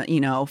conversation,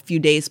 a few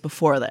days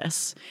before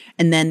this.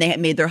 And then they had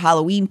made their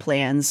Halloween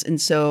plans.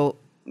 And so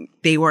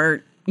they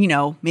were,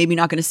 maybe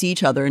not going to see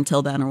each other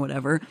until then or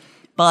whatever.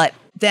 But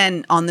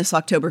then on this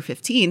October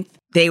 15th,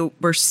 they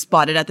were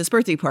spotted at this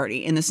birthday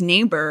party. And this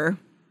neighbor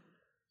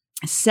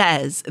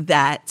says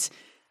that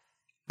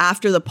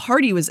after the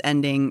party was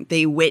ending,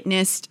 they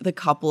witnessed the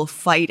couple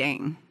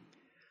fighting.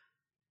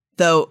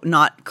 Though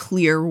not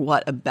clear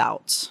what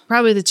about.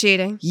 Probably the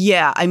cheating.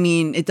 Yeah, I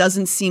mean, it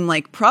doesn't seem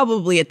like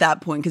probably at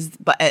that point, because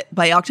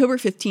by October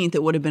 15th,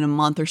 it would have been a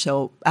month or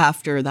so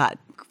after that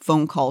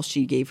phone call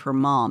she gave her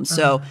mom.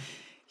 So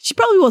she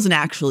probably wasn't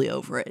actually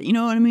over it. You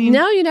know what I mean?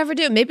 No, you never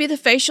do. Maybe the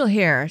facial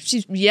hair.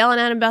 She's yelling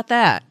at him about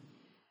that.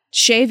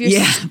 Shave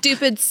your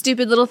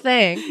stupid little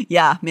thing.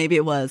 Yeah, maybe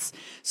it was.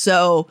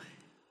 So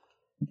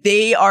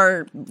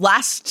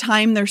last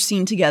time they're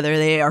seen together,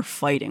 they are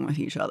fighting with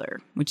each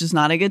other, which is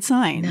not a good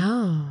sign.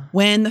 No.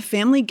 When the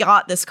family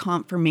got this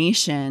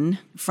confirmation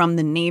from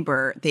the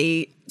neighbor,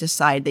 they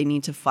decide they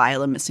need to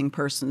file a missing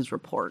persons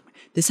report.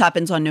 This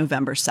happens on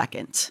November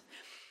 2nd,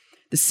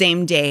 the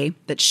same day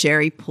that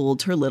Sherry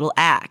pulled her little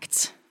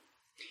act.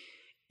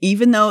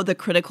 Even though the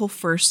critical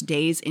first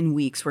days and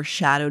weeks were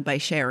shadowed by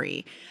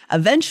Sherry,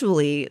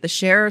 eventually the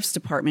sheriff's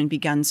department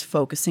begins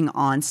focusing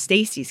on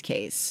Stacy's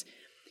case.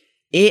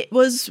 It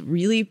was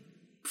really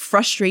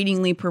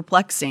frustratingly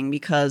perplexing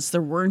because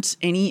there weren't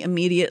any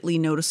immediately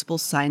noticeable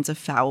signs of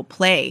foul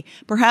play.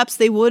 Perhaps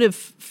they would have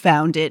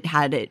found it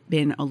had it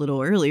been a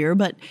little earlier,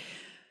 but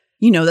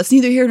that's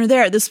neither here nor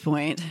there at this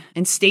point.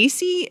 And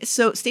Stacy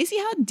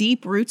had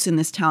deep roots in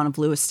this town of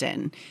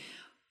Lewiston.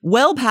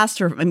 well past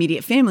her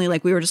immediate family,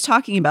 like we were just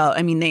talking about.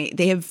 I mean,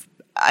 they have,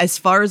 as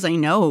far as I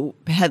know,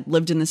 had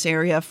lived in this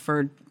area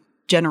for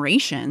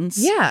generations.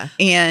 Yeah.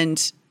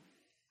 And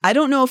I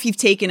don't know if you've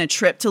taken a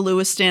trip to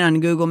Lewiston on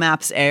Google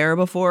Maps Air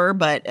before,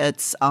 but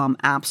it's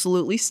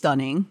absolutely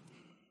stunning.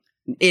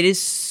 It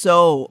is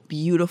so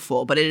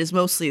beautiful, but it is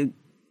mostly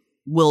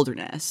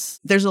wilderness.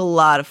 There's a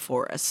lot of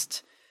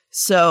forest.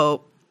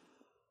 So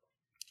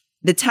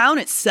the town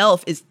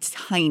itself is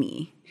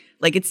tiny.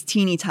 Like, it's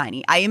teeny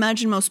tiny. I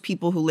imagine most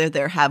people who live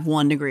there have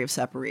 1 degree of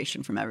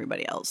separation from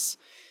everybody else.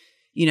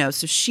 You know,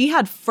 so she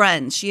had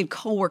friends, she had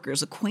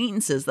coworkers,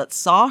 acquaintances that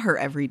saw her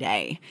every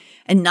day,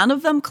 and none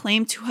of them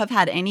claimed to have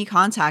had any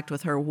contact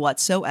with her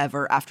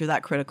whatsoever after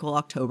that critical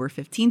October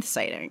 15th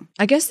sighting.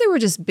 I guess they were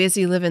just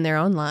busy living their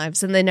own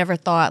lives, and they never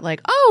thought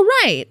like, oh,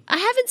 right, I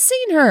haven't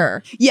seen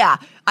her. Yeah,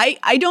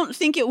 I don't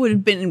think it would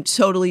have been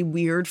totally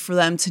weird for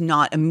them to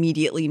not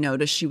immediately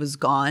notice she was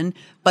gone,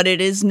 but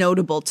it is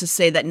notable to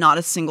say that not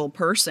a single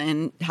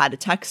person had a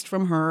text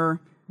from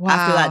her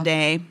after that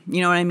day.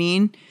 You know what I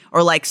mean?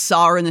 Or like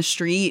saw her in the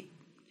street.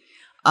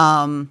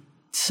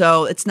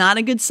 So it's not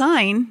a good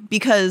sign,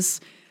 because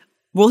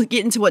we'll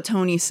get into what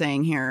Tony's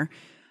saying here.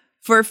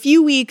 For a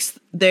few weeks,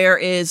 there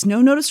is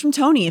no notice from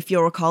Tony. If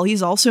you'll recall,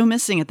 he's also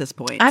missing at this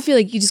point. I feel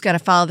like you just got to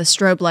follow the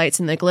strobe lights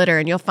and the glitter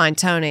and you'll find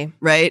Tony.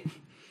 Right?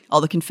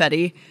 All the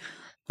confetti.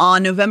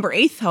 On November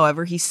 8th,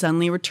 however, he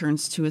suddenly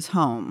returns to his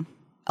home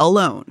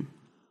alone.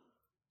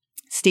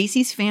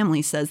 Stacy's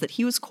family says that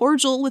he was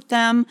cordial with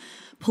them,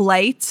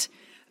 polite,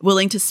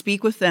 willing to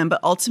speak with them, but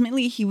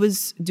ultimately he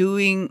was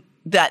doing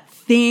that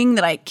thing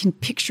that I can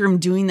picture him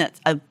doing, that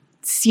I've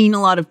seen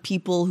a lot of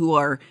people who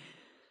are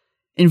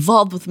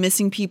involved with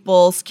missing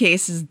people's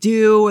cases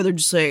do, where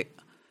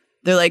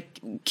they're like,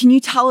 can you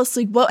tell us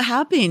like what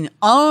happened?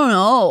 I don't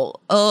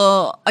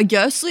know. I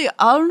guess like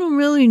I don't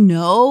really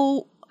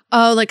know.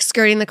 Oh, like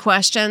skirting the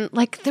question.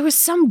 Like there was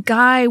some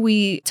guy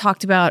we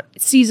talked about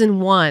season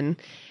 1.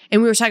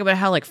 And we were talking about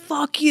how, like,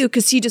 fuck you,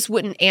 because he just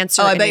wouldn't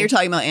answer. Oh, I bet you're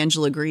talking about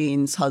Angela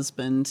Green's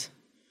husband.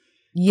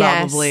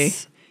 Yes. Probably.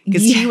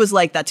 Because he was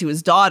like that to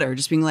his daughter,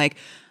 just being like,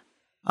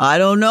 I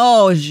don't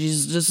know.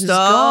 She's just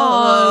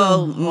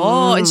gone.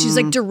 Oh, and she's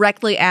like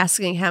directly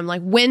asking him,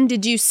 like, when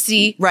did you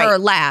see her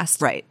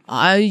last? Right.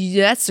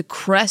 That's a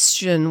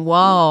question.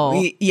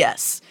 Whoa.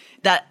 Yes.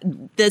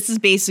 This is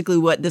basically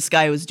what this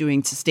guy was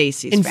doing to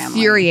Stacy's family.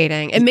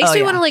 Infuriating. It makes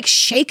me want to like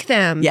shake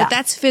them. Yeah. But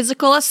that's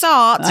physical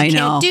assault. You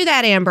can't do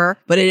that, Amber.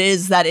 But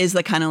that is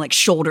the kind of like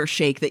shoulder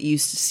shake that you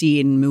used to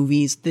see in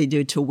movies they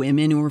do to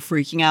women who were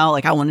freaking out.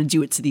 Like, I want to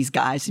do it to these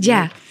guys.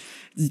 Yeah.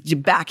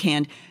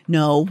 Backhand.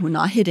 No, we're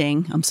not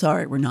hitting. I'm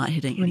sorry, we're not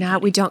hitting. We're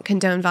not. We don't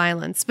condone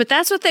violence. But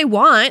that's what they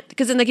want,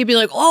 because then they could be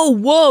like, oh,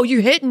 whoa,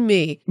 you're hitting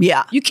me.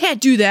 Yeah. You can't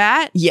do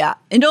that. Yeah.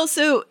 And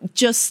also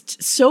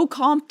just so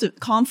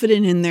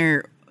confident in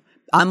their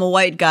I'm a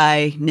white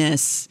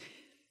guy-ness,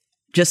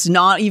 just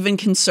not even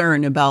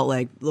concerned about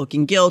like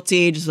looking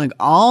guilty, just like,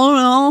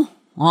 I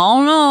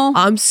don't know.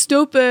 I'm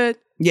stupid.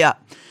 Yeah.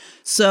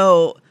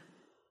 So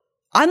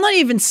I'm not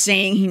even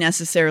saying he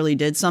necessarily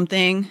did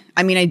something.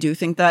 I mean, I do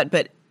think that,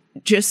 but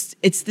just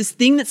it's this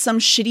thing that some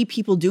shitty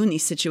people do in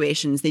these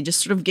situations. They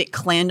just sort of get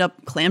clammed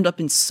up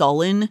and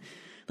sullen,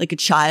 like a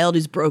child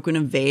who's broken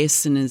a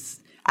vase and is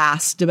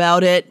asked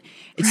about it.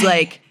 It's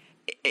like,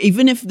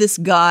 even if this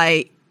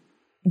guy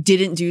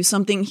didn't do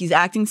something, he's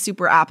acting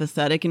super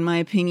apathetic, in my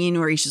opinion,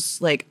 where he's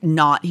just like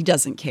he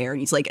doesn't care. And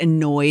he's like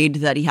annoyed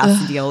that he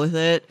has to deal with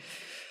it.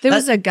 There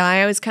was a guy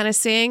I was kind of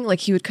seeing, like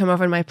he would come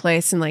over to my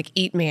place and like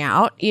eat me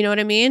out. You know what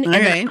I mean? And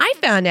then I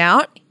found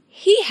out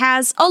he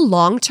has a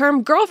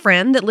long-term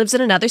girlfriend that lives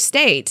in another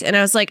state. And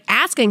I was like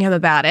asking him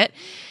about it.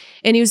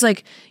 And he was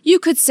like, you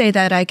could say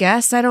that, I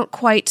guess. I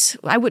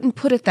wouldn't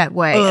put it that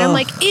way. And I'm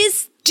like,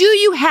 do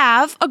you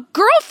have a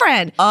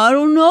girlfriend? I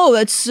don't know.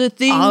 That's the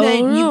thing that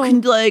you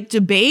can like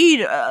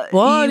debate.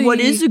 What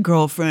is a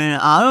girlfriend?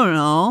 I don't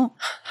know.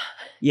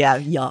 Yeah,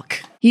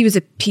 yuck. He was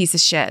a piece of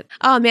shit.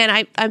 Oh,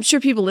 man, I'm sure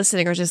people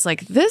listening are just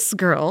like, this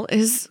girl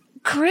is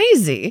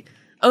crazy.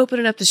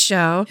 Opening up the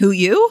show. Who,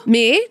 you?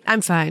 Me?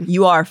 I'm fine.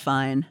 You are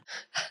fine.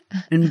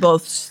 In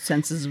both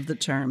senses of the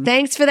term.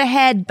 Thanks for the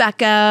head,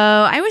 bucko.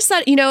 I always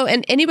thought,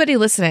 and anybody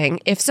listening,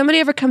 if somebody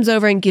ever comes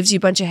over and gives you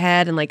a bunch of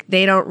head and like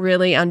they don't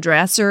really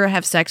undress or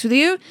have sex with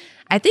you,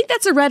 I think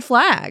that's a red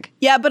flag.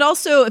 Yeah, but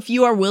also if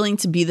you are willing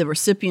to be the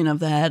recipient of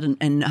the head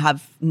and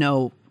have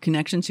no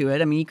connection to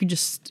it, I mean, you could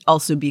just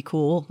also be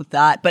cool with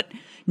that, but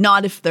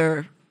not if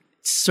they're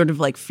sort of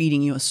like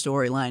feeding you a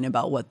storyline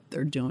about what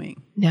they're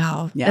doing.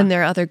 No. Yeah. And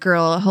their other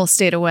girl a whole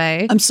state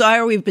away. I'm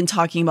sorry we've been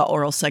talking about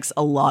oral sex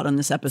a lot on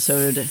this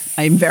episode.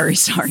 I'm very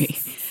sorry.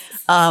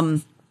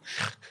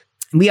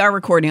 We are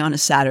recording on a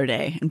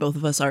Saturday and both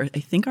of us are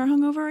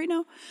hungover right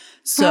now.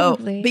 So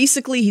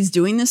basically he's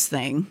doing this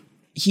thing.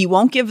 He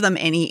won't give them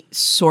any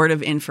sort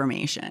of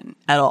information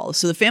at all.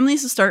 So the family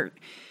has to start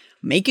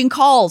making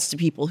calls to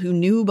people who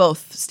knew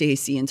both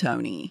Stacy and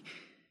Tony.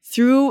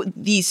 Through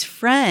these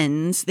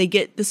friends, they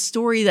get the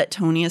story that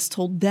Tony has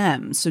told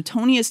them. So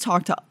Tony has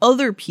talked to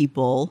other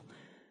people,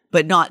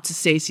 but not to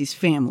Stacy's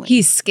family.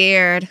 He's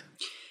scared.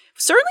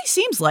 Certainly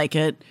seems like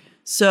it.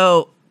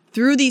 So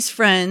through these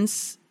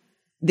friends,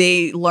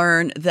 they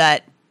learn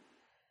that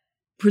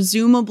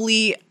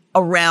presumably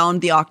around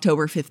the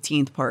October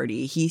 15th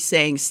party, he's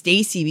saying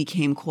Stacy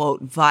became,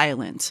 quote,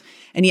 violent,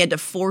 and he had to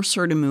force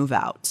her to move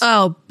out.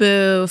 Oh,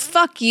 boo.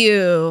 Fuck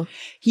you.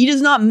 He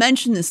does not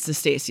mention this to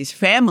Stacy's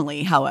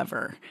family,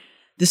 however.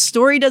 The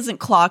story doesn't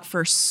clock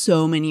for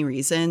so many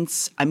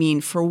reasons. I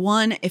mean, for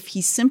one, if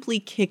he simply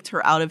kicked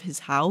her out of his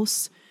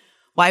house,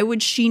 why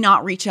would she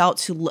not reach out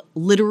to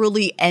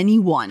literally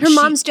anyone? Her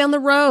mom's down the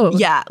road.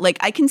 Yeah, like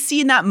I can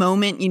see in that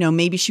moment, you know,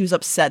 maybe she was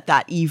upset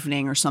that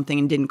evening or something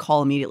and didn't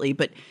call immediately,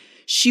 but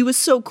she was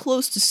so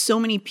close to so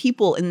many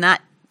people in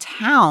that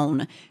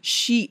town.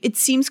 It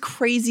seems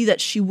crazy that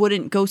she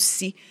wouldn't go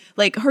see,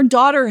 like her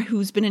daughter,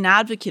 who's been an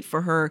advocate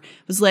for her,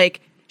 was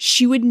like,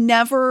 she would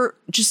never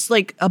just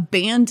like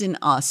abandon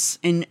us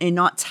and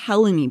not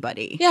tell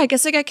anybody. Yeah, I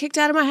guess I got kicked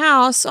out of my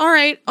house. All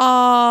right,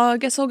 I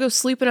guess I'll go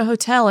sleep in a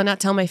hotel and not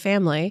tell my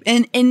family.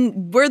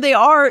 And where they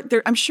are,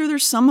 I'm sure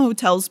there's some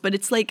hotels, but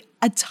it's like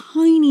a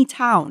tiny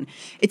town.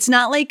 It's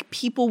not like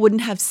people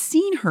wouldn't have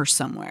seen her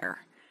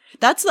somewhere.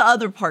 That's the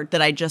other part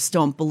that I just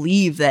don't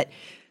believe, that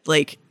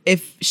like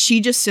if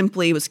she just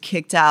simply was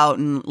kicked out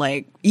and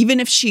like even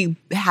if she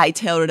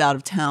hightailed it out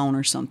of town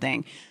or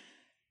something,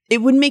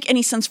 it wouldn't make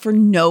any sense for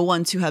no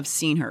one to have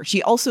seen her.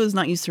 She also has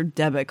not used her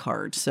debit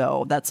card,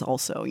 so that's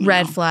also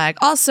red flag.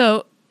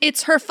 Also,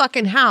 it's her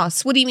fucking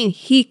house. What do you mean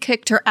he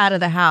kicked her out of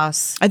the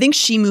house? I think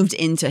she moved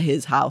into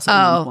his house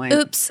at one point.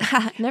 Oops.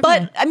 Never but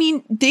mind. I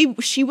mean,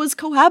 she was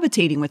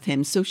cohabitating with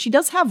him, so she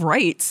does have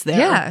rights there.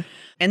 Yeah.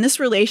 And this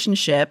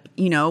relationship,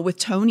 you know, with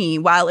Tony,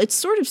 while it's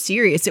sort of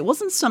serious, it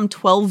wasn't some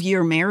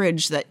 12-year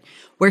marriage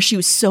where she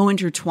was so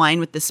intertwined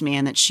with this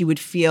man that she would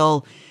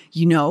feel,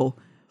 you know,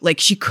 like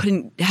she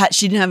didn't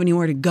have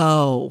anywhere to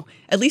go.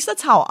 At least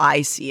that's how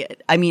I see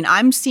it. I mean,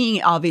 I'm seeing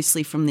it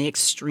obviously from the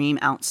extreme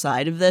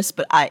outside of this,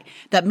 but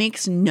that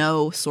makes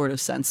no sort of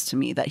sense to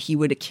me that he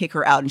would kick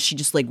her out and she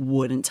just like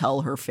wouldn't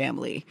tell her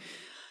family.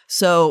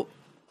 So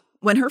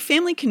when her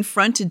family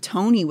confronted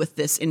Tony with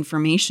this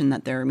information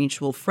that their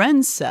mutual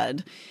friends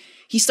said,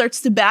 he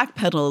starts to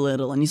backpedal a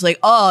little and he's like,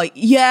 oh,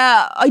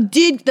 yeah, I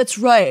did. That's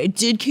right. I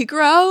did kick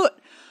her out.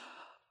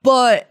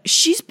 But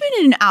she's been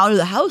in and out of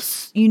the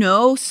house, you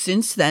know,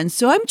 since then.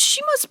 So she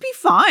must be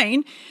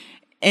fine.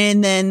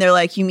 And then they're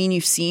like, you mean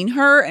you've seen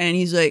her? And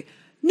he's like,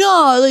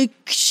 no, like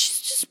she's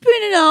just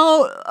been in and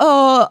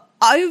out.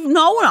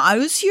 Not when I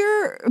was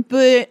here,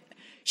 but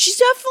she's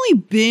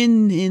definitely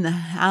been in the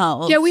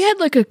house. Yeah, we had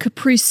like a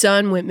Capri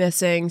Sun went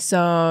missing,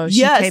 so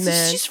she came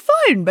in. She's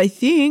fine, I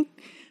think.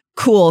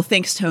 Cool,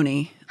 thanks,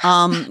 Tony.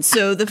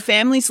 So the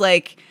family's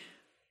like,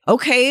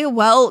 okay,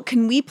 well,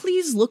 can we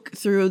please look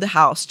through the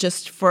house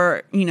just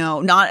for, you know,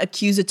 not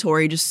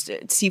accusatory, just to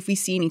see if we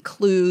see any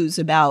clues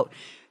about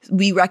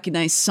we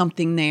recognize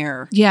something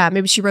there. Yeah,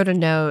 maybe she wrote a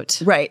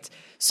note. Right.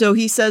 So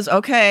he says,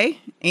 okay.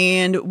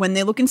 And when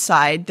they look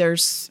inside,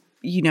 there's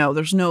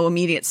no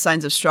immediate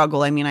signs of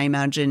struggle. I mean, I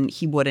imagine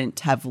he wouldn't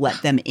have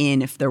let them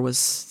in if there was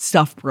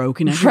stuff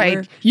broken everywhere.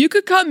 Right. You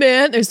could come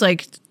in. There's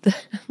like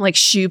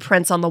shoe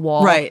prints on the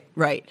wall.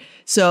 Right.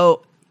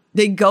 So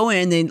they go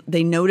in,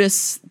 they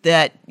notice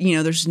that, you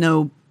know, there's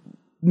no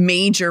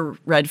major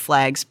red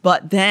flags,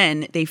 but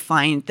then they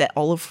find that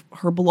all of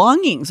her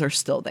belongings are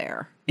still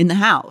there in the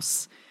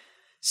house.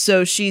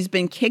 So she's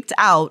been kicked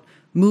out,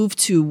 moved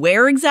to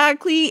where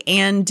exactly,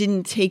 and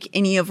didn't take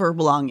any of her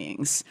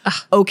belongings.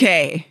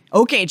 Okay,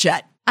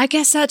 Jet. I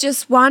guess I'll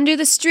just wander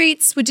the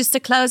streets with just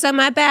the clothes on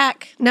my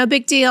back. No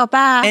big deal.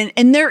 Bye.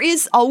 And there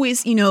is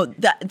always, you know,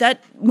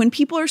 that when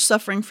people are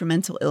suffering from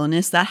mental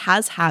illness, that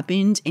has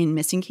happened in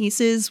missing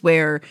cases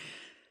where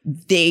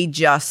they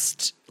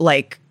just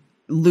like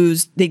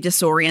they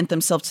disorient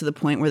themselves to the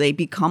point where they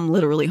become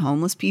literally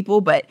homeless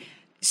people. But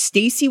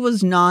Stacy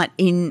was not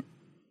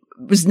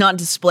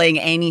displaying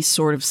any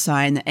sort of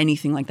sign that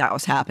anything like that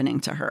was happening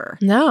to her.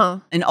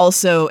 No. And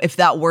also, if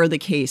that were the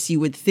case, you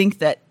would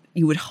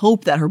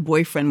hope that her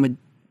boyfriend would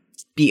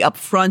be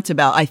upfront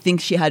about, I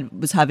think she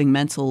was having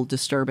mental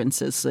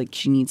disturbances, like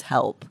she needs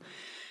help.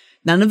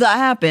 None of that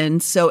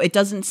happened, so it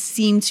doesn't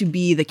seem to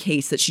be the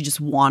case that she just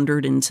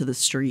wandered into the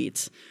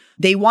streets.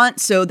 They're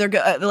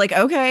like,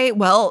 okay,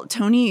 well,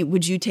 Tony,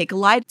 would you take a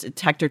lie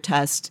detector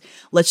test?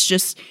 Let's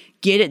just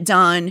get it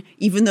done,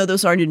 even though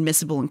those aren't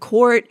admissible in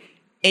court.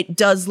 It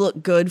does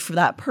look good for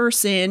that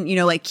person. You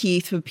know, like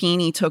Keith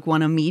Papini took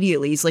one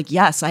immediately. He's like,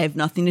 yes, I have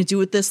nothing to do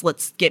with this.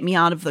 Let's get me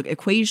out of the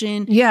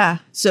equation. Yeah.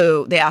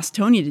 So they asked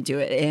Tony to do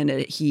it, and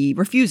he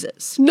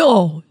refuses.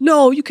 No,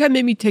 you can't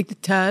make me take the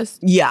test.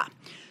 Yeah.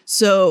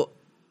 So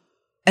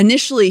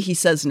initially he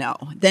says no.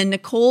 Then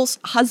Nicole's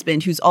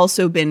husband, who's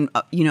also been,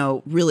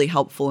 really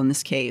helpful in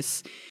this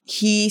case,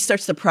 he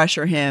starts to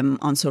pressure him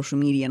on social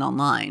media and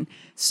online.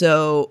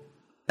 So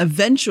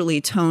eventually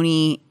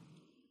Tony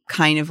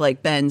kind of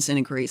like bends and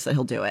agrees that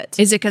he'll do it.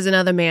 Is it because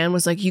another man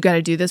was like, you got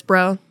to do this,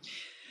 bro?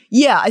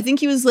 Yeah, I think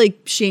he was like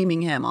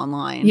shaming him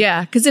online.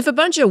 Yeah, because if a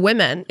bunch of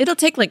women, it'll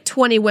take like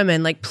 20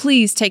 women, like,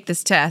 please take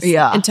this test.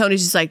 Yeah. And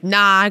Tony's just like,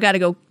 nah, I got to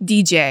go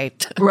DJ.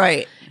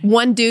 Right.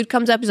 one dude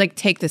comes up, he's like,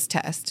 take this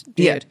test,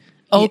 dude. Yeah.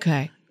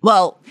 Okay.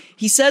 Well,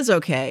 he says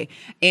okay,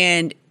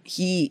 and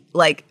he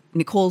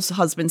Nicole's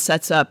husband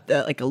sets up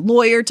a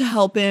lawyer to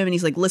help him, and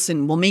he's like,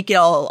 "Listen, we'll make it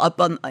all up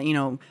on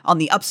on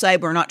the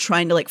upside. We're not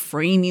trying to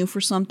frame you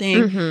for something."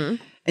 Mm-hmm.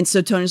 And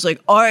so Tony's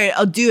like, "All right,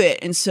 I'll do it."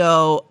 And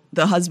so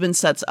the husband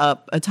sets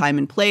up a time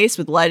and place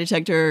with lie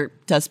detector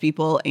test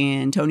people,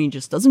 and Tony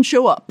just doesn't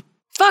show up.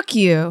 Fuck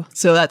you.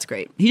 So that's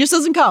great. He just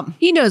doesn't come.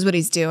 He knows what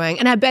he's doing,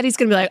 and I bet he's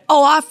gonna be like,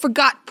 "Oh, I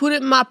forgot, put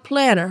it in my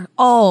planner."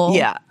 Oh,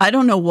 yeah. I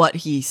don't know what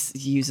he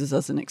uses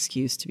as an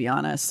excuse, to be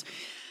honest.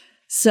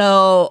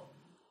 So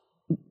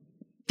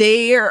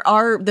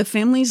the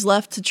family's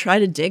left to try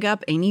to dig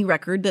up any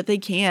record that they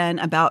can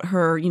about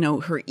her,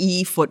 her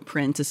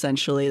footprint,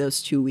 essentially,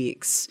 those 2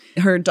 weeks.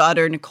 Her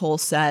daughter, Nicole,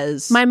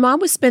 says, "My mom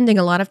was spending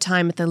a lot of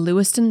time at the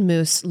Lewiston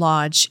Moose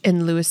Lodge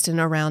in Lewiston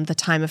around the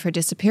time of her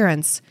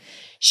disappearance.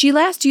 She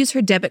last used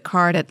her debit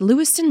card at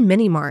Lewiston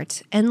Mini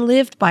Mart and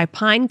lived by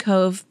Pine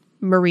Cove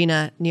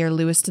Marina near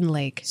Lewiston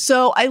Lake."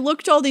 So I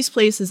looked all these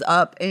places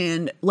up,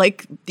 and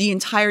the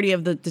entirety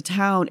of the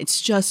town, it's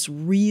just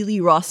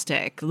really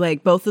rustic.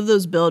 Both of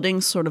those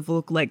buildings sort of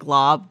look like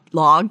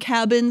log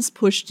cabins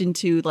pushed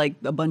into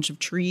a bunch of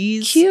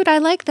trees. Cute, I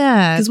like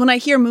that. Because when I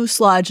hear Moose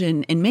Lodge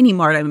and Mini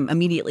Mart, I'm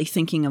immediately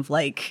thinking of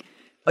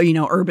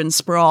urban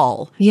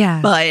sprawl. Yeah.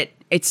 But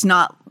it's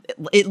not.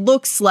 It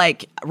looks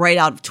like right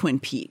out of Twin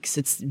Peaks.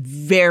 It's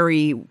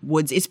very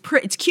woods. It's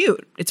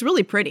cute. It's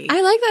really pretty. I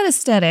like that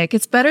aesthetic.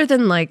 It's better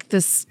than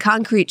this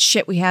concrete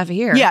shit we have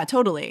here. Yeah,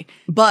 totally.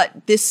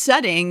 But this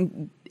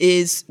setting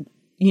is,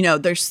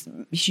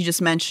 she just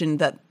mentioned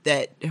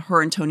that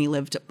her and Tony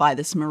lived by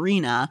this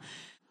marina.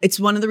 It's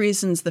one of the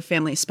reasons the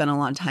family spent a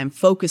lot of time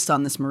focused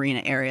on this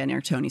marina area near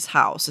Tony's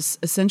house.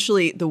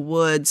 Essentially, the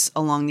woods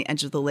along the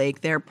edge of the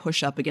lake there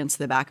push up against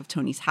the back of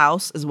Tony's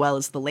house as well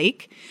as the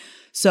lake.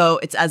 So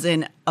it's as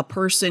in a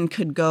person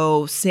could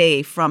go,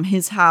 say, from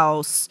his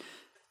house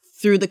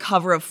through the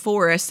cover of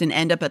forest and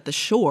end up at the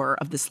shore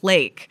of this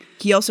lake.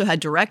 He also had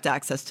direct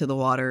access to the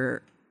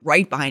water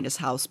right behind his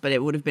house, but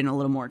it would have been a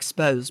little more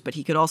exposed. But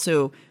he could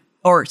also,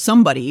 or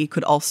somebody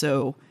could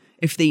also,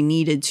 if they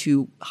needed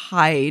to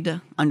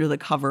hide under the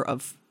cover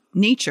of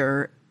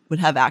nature, would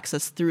have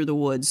access through the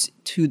woods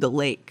to the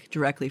lake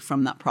directly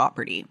from that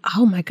property.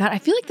 Oh my God. I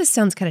feel like this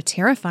sounds kind of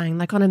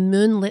terrifying. On a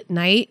moonlit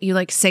night, you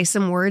say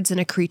some words and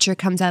a creature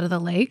comes out of the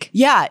lake.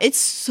 Yeah, it's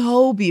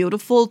so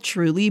beautiful,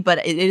 truly,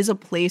 but it is a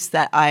place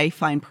that I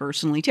find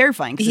personally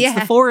terrifying because it's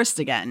the forest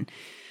again.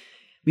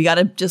 We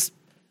gotta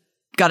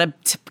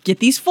get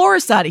these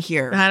forests out of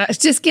here.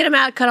 Just get them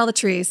out, cut all the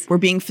trees. We're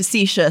being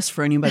facetious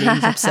for anybody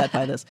who's upset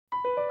by this.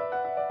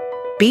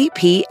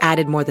 BP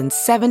added more than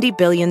 $70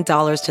 billion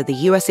to the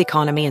U.S.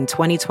 economy in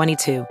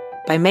 2022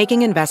 by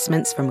making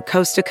investments from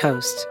coast to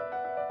coast.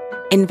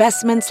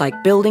 Investments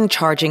like building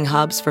charging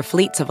hubs for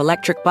fleets of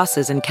electric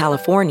buses in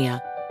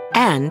California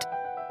and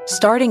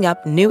starting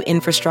up new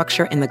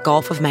infrastructure in the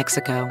Gulf of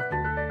Mexico.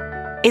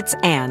 It's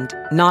and,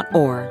 not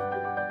or.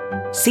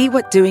 See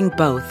what doing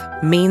both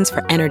means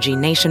for energy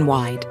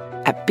nationwide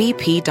at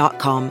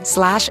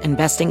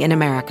bp.com/investing in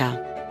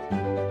America.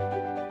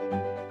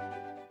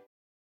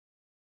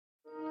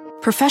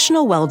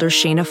 Professional welder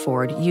Shayna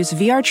Ford used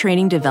VR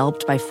training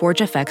developed by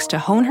ForgeFX to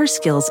hone her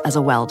skills as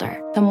a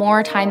welder. The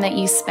more time that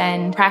you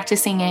spend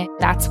practicing it,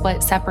 that's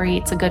what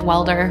separates a good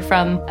welder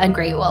from a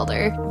great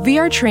welder.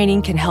 VR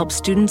training can help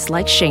students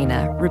like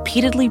Shayna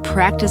repeatedly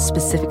practice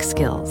specific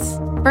skills.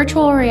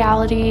 Virtual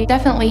reality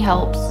definitely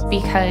helps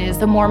because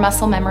the more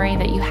muscle memory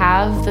that you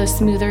have, the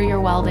smoother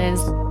your weld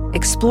is.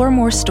 Explore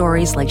more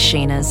stories like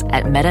Shayna's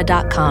at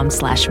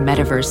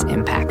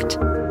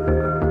meta.com/metaverseimpact.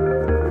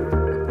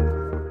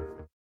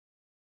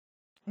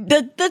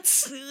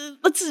 That's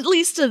at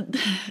least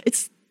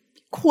it's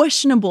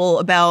questionable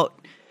about,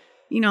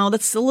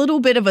 that's a little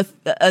bit of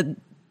a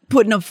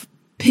putting a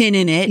pin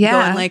in it.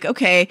 Yeah. Going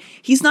okay,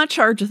 he's not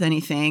charged with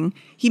anything.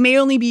 He may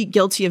only be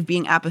guilty of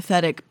being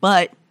apathetic,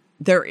 but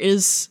there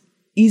is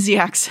easy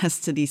access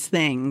to these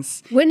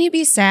things. Wouldn't he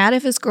be sad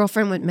if his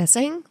girlfriend went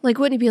missing?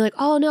 Wouldn't he be like,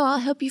 oh no, I'll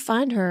help you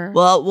find her?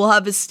 Well, we'll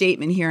have his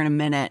statement here in a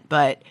minute,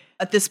 but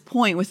at this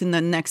point, within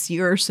the next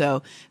year or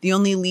so, the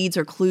only leads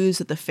or clues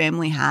that the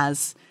family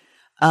has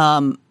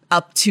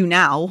up to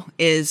now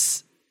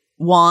is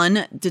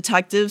one,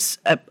 detectives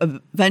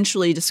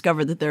eventually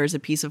discovered that there is a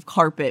piece of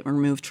carpet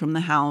removed from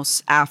the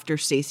house after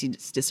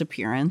Stacy's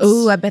disappearance.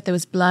 Oh, I bet there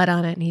was blood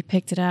on it and he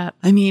picked it up.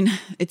 I mean,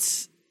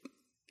 it's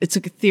a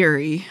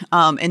theory.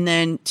 And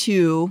then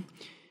two,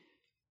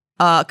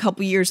 a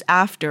couple years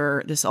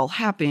after this all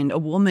happened, a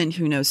woman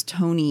who knows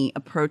Tony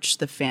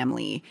approached the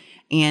family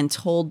and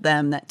told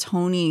them that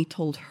Tony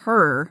told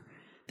her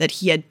that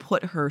he had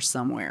put her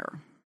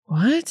somewhere.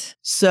 What?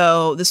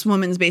 So this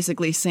woman's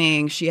basically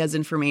saying she has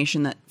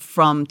information that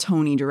from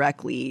Tony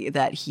directly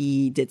that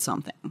he did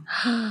something.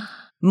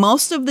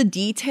 Most of the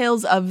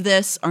details of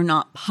this are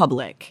not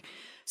public.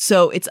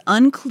 So it's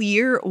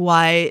unclear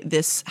why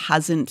this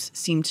hasn't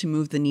seemed to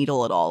move the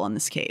needle at all on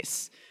this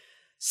case.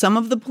 Some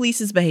of the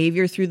police's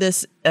behavior through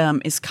this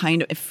is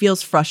it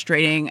feels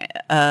frustrating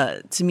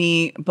to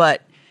me,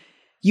 but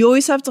You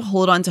always have to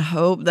hold on to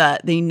hope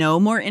that they know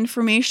more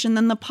information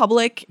than the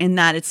public and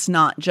that it's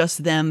not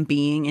just them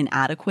being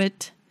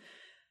inadequate,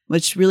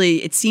 which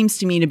really, it seems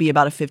to me to be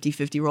about a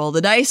 50-50 roll of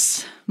the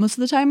dice most of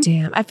the time.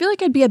 Damn, I feel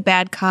like I'd be a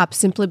bad cop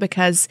simply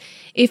because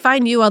if I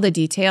knew all the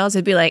details,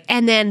 it'd be like,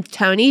 and then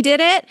Tony did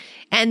it,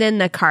 and then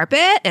the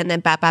carpet, and then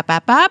bap, bap,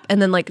 bap, bap,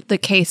 and then like the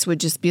case would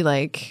just be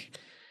like...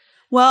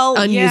 Well,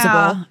 unusable.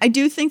 Yeah, I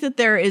do think that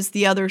there is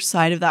the other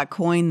side of that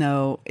coin,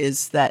 though,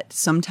 is that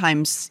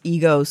sometimes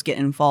egos get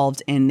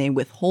involved and they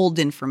withhold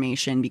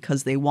information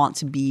because they want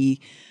to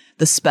be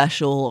the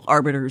special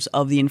arbiters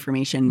of the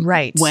information.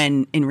 Right.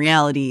 When in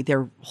reality,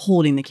 they're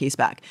holding the case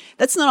back.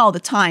 That's not all the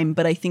time,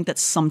 but I think that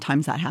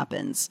sometimes that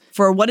happens.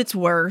 For what it's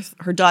worth,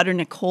 her daughter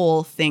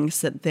Nicole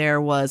thinks that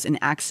there was an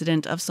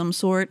accident of some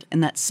sort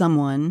and that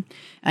someone,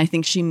 I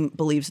think she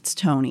believes it's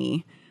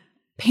Tony,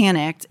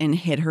 panicked and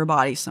hid her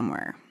body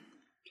somewhere.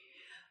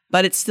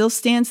 But it still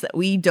stands that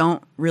we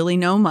don't really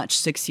know much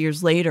 6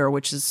 years later,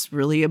 which is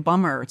really a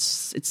bummer. It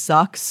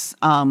sucks.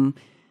 And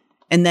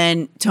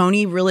then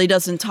Tony really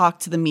doesn't talk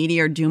to the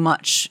media or do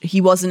much. He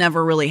wasn't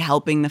ever really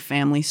helping the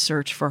family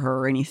search for her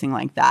or anything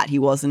like that. He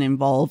wasn't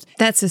involved.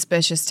 That's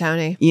suspicious,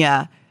 Tony.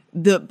 Yeah.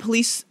 The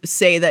police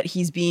say that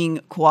he's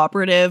being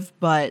cooperative,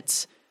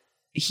 but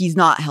he's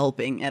not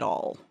helping at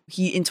all.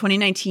 In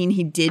 2019,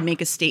 he did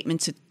make a statement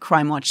to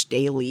Crime Watch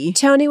Daily.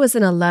 Tony was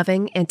in a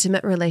loving,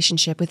 intimate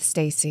relationship with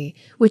Stacy,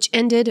 which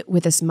ended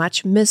with as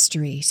much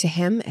mystery to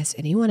him as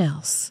anyone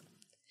else.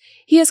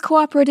 He has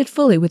cooperated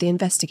fully with the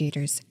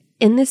investigators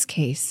in this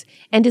case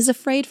and is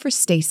afraid for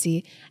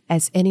Stacy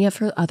as any of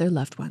her other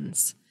loved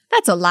ones.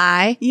 That's a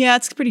lie. Yeah,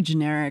 it's pretty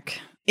generic.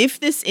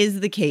 If this is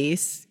the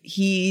case,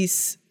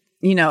 he's,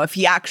 if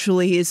he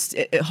actually is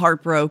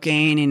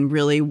heartbroken and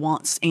really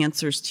wants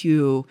answers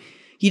too,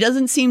 he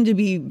doesn't seem to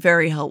be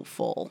very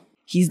helpful.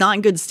 He's not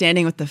in good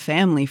standing with the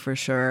family for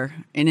sure.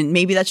 And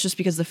maybe that's just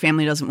because the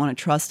family doesn't want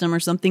to trust him or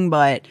something.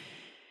 But,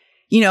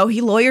 he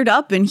lawyered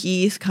up and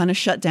he's kind of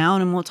shut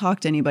down and won't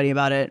talk to anybody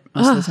about it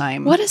most of the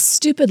time. What a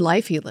stupid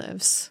life he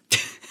lives.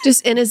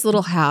 Just in his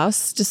little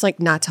house, just like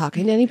not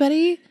talking to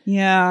anybody.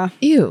 Yeah.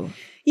 Ew.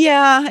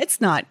 Yeah,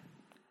 it's not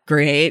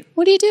great.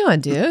 What are you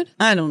doing, dude?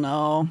 I don't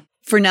know.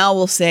 For now,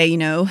 we'll say,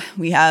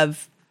 we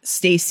have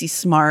Stacy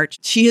Smart.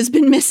 She has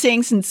been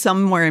missing since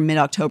somewhere in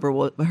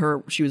mid-October.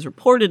 She was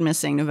reported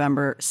missing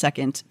November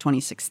 2nd,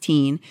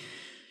 2016.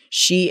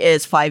 She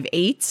is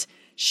 5'8".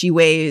 She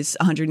weighs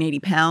 180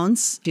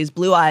 pounds. She has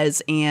blue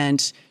eyes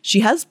and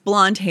she has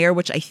blonde hair,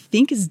 which I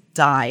think is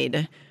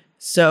dyed.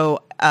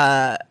 So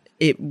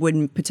it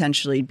wouldn't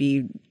potentially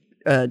be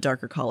a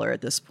darker color at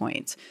this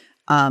point.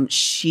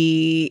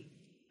 She,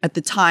 at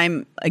the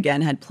time,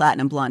 again, had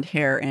platinum blonde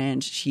hair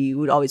and she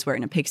would always wear it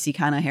in a pixie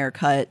kind of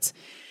haircut.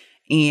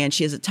 And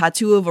she has a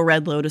tattoo of a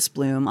red lotus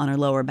bloom on her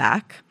lower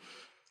back.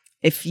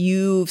 If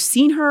you've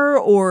seen her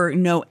or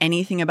know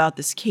anything about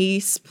this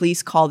case,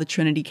 please call the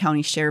Trinity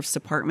County Sheriff's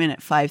Department at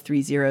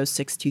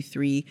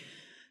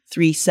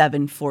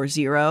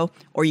 530-623-3740.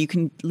 Or you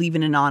can leave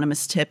an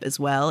anonymous tip as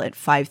well at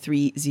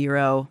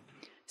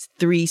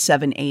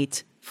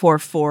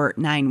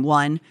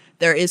 530-378-4491.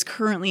 There is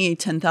currently a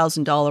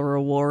 $10,000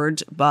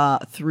 reward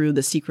through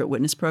the Secret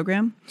Witness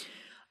Program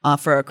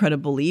for a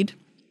credible lead.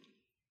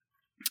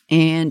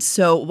 And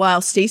so while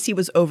Stacy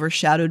was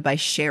overshadowed by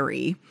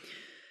Sherry,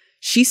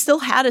 she still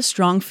had a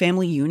strong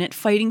family unit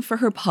fighting for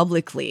her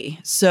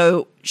publicly.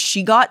 So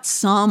she got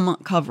some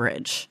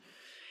coverage.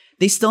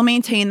 They still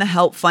maintain the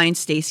Help Find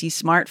Stacy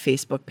Smart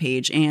Facebook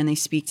page, and they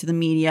speak to the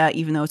media,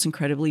 even though it's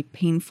incredibly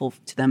painful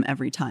to them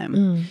every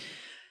time.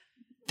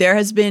 There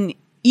has been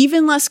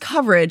even less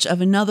coverage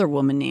of another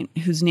woman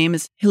whose name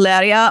is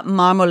Hilaria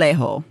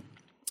Marmolejo.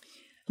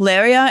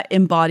 Hilaria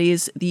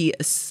embodies the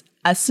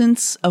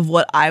essence of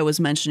what I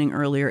was mentioning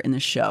earlier in the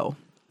show.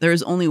 There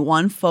is only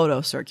one photo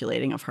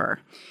circulating of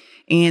her,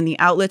 and the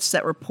outlets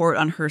that report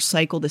on her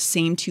cycle the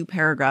same two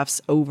paragraphs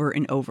over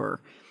and over.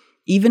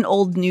 Even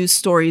old news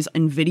stories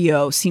and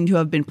video seem to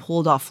have been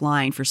pulled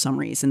offline for some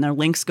reason. Their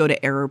links go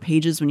to error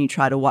pages when you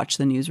try to watch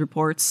the news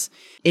reports.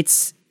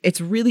 It's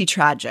really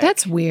tragic.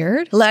 That's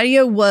weird.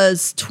 Hilaria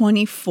was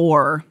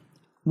 24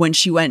 when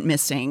she went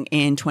missing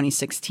in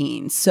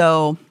 2016.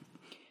 So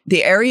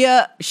the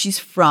area she's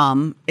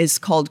from is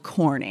called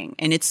Corning,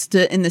 and it's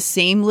in the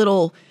same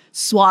little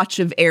swatch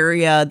of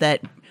area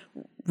that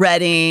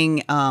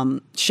Redding,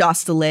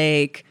 Shasta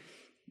Lake,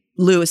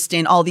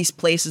 Lewiston, all these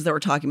places that we're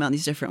talking about,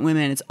 these different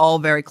women, it's all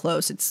very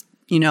close. It's,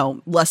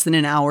 less than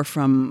an hour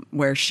from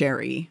where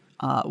Sherry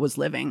was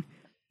living.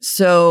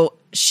 So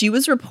she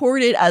was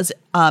reported as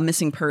a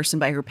missing person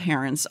by her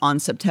parents on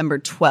September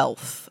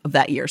 12th of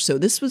that year. So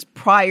this was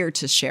prior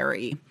to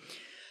Sherry.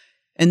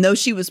 And though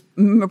she was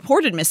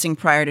reported missing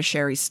prior to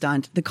Sherry's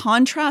stunt, the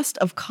contrast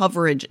of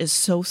coverage is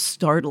so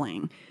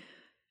startling.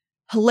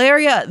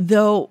 Hilaria,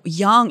 though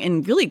young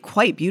and really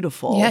quite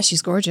beautiful. Yeah,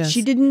 she's gorgeous.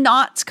 She did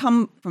not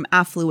come from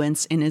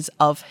affluence and is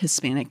of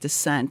Hispanic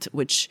descent,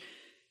 which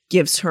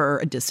gives her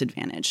a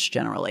disadvantage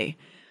generally.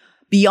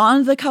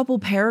 Beyond the couple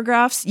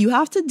paragraphs, you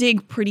have to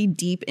dig pretty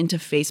deep into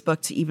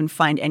Facebook to even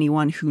find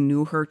anyone who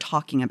knew her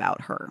talking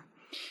about her.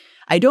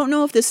 I don't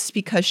know if this is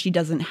because she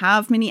doesn't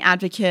have many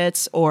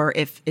advocates or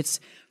if it's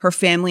her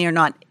family are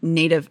not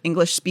native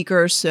English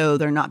speakers, so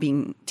they're not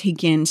being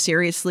taken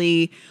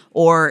seriously,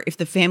 or if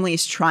the family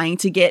is trying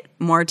to get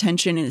more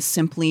attention and is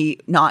simply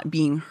not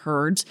being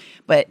heard.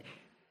 But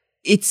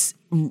it's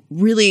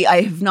really,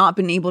 I have not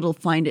been able to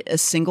find a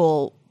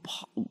single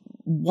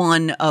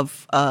one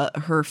of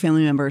her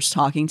family members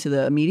talking to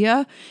the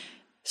media.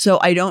 So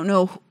I don't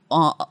know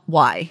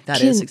why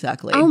that is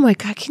exactly. Oh my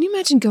God. Can you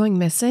imagine going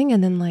missing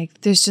and then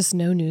like there's just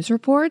no news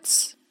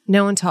reports?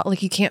 No one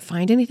like you can't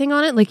find anything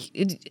on it?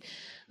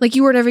 Like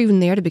you were never even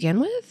there to begin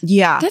with?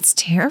 Yeah. That's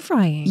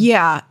terrifying.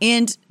 Yeah.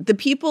 And the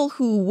people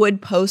who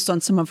would post on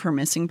some of her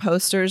missing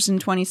posters in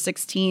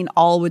 2016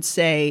 all would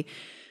say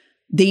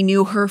they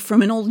knew her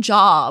from an old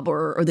job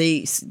or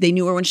they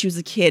knew her when she was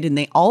a kid. And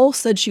they all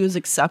said she was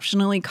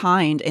exceptionally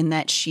kind and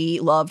that she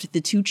loved the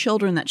 2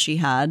 children that she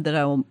had that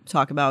I will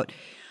talk about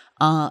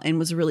and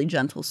was a really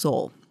gentle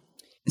soul.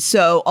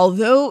 So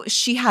although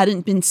she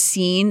hadn't been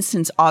seen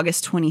since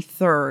August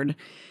 23rd,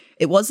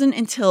 it wasn't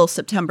until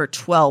September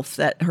 12th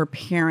that her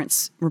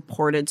parents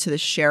reported to the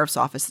sheriff's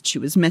office that she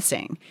was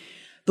missing.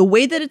 The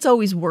way that it's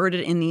always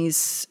worded in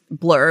these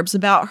blurbs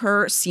about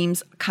her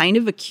seems kind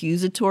of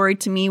accusatory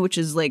to me, which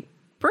is like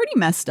pretty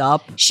messed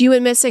up. She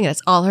went missing and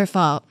it's all her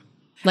fault.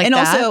 And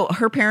also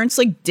her parents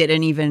like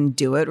didn't even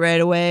do it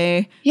right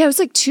away. Yeah, it was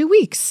like 2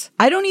 weeks.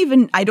 I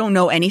don't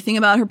know anything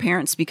about her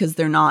parents because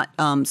they're not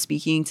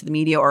speaking to the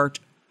media or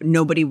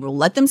nobody will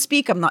let them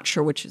speak. I'm not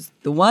sure which is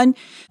the one,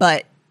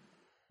 but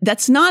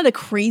that's not a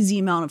crazy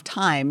amount of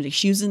time.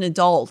 She was an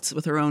adult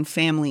with her own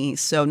family.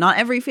 So not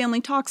every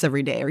family talks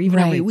every day or even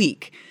every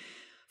week.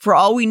 For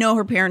all we know,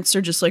 her parents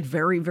are just like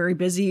very, very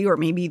busy, or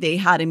maybe they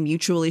had a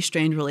mutually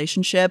strained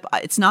relationship.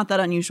 It's not that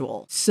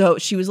unusual. So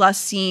she was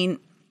last seen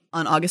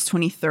on August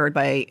 23rd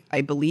by,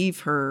 I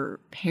believe, her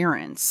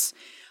parents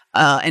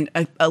and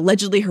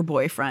allegedly her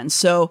boyfriend.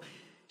 So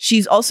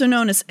she's also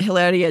known as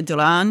Hilaria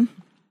Duran.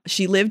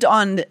 She lived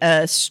on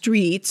a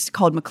street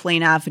called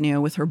McLean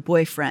Avenue with her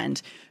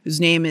boyfriend, whose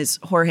name is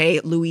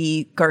Jorge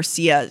Luis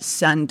Garcia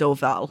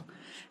Sandoval,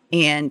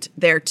 and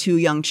their 2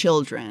 young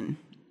children,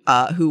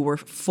 who were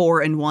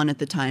 4 and 1 at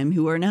the time,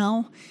 who are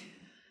now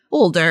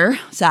older,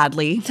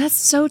 sadly. That's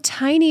so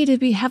tiny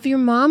to have your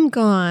mom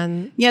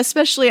gone. Yeah,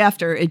 especially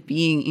after it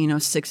being,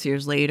 6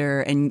 years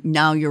later, and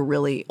now you're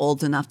really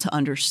old enough to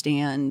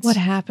understand what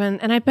happened.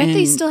 And I bet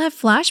they still have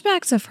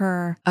flashbacks of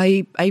her.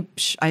 I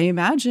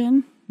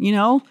imagine.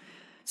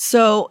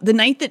 So the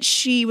night that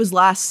she was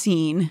last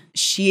seen,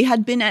 she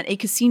had been at a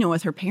casino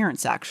with her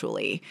parents,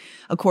 actually,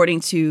 according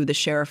to the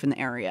sheriff in the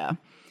area.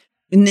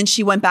 And then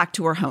she went back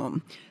to her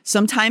home.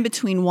 Sometime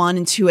between 1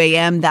 and 2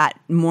 a.m. that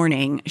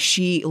morning,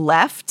 she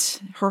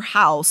left her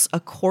house,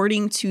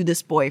 according to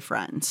this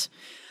boyfriend,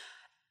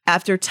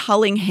 after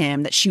telling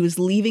him that she was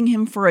leaving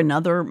him for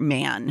another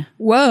man.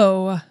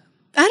 Whoa.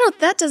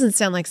 That doesn't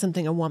sound like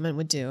something a woman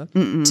would do,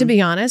 to be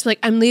honest. Like,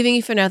 I'm leaving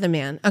you for another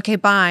man. Okay,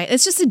 bye.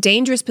 It's just a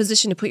dangerous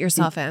position to put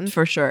yourself in.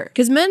 For sure.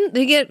 Because men,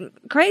 they get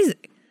crazy,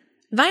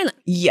 violent.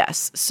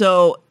 Yes.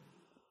 So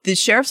the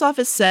sheriff's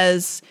office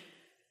says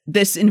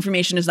this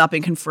information has not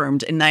been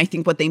confirmed. And I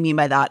think what they mean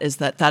by that is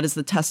that is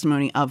the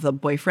testimony of the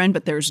boyfriend,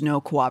 but there's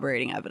no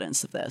corroborating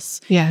evidence of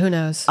this. Yeah, who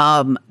knows?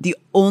 The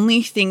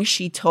only thing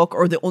she took,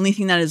 or the only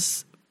thing that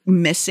is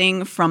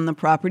missing from the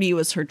property,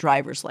 was her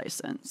driver's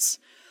license.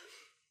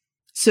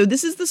 So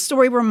this is the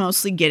story we're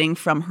mostly getting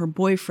from her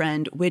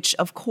boyfriend, which,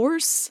 of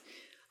course,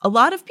 a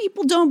lot of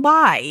people don't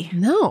buy.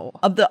 No.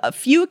 Of the a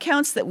few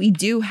accounts that we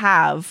do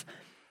have,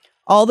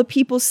 all the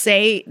people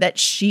say that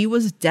she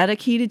was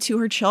dedicated to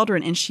her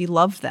children and she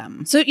loved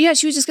them. So, yeah,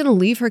 she was just going to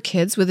leave her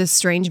kids with this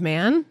strange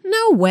man?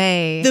 No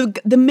way.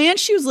 The man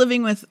she was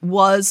living with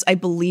was, I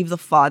believe, the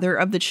father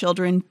of the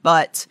children,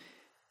 but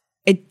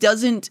it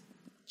doesn't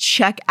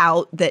check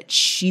out that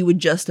she would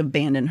just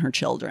abandon her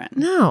children.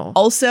 No.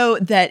 Also,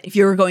 that if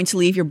you were going to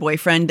leave your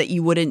boyfriend, that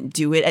you wouldn't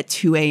do it at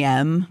 2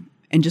 a.m.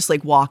 and just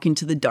like walk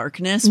into the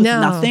darkness with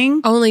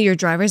nothing. Only your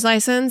driver's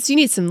license. You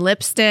need some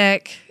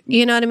lipstick.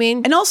 You know what I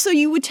mean? And also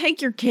you would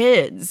take your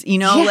kids,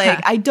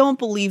 like I don't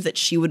believe that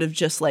she would have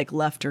just like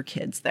left her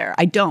kids there.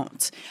 I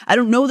don't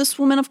know this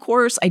woman, of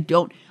course.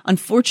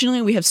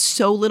 Unfortunately, we have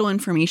so little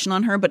information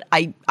on her, but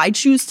I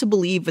choose to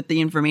believe with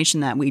the information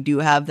that we do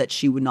have that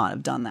she would not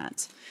have done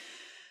that.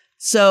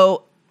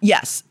 So,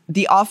 yes,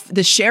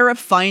 the sheriff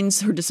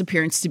finds her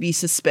disappearance to be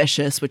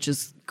suspicious, which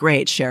is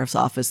great. Sheriff's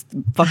office,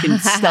 fucking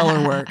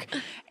stellar work.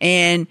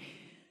 And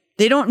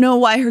they don't know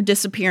why her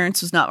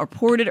disappearance was not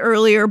reported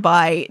earlier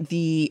by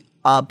the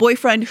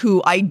boyfriend,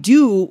 who I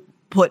do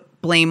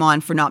put blame on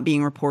for not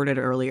being reported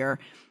earlier.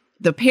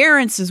 The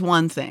parents is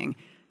one thing.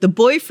 The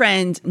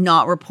boyfriend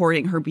not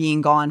reporting her being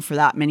gone for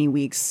that many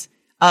weeks,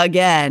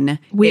 again,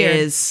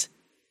 is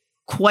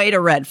quite a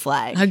red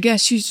flag. I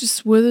guess she's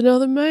just with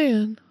another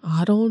man.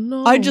 I don't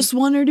know. I just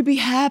want her to be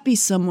happy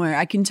somewhere.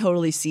 I can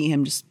totally see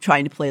him just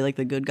trying to play like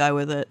the good guy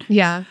with it.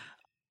 Yeah.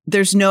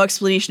 There's no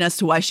explanation as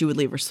to why she would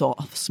leave her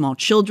small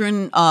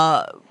children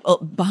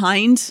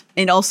behind,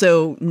 and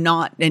also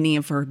not any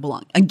of her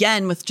belongings.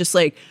 Again, with just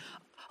like,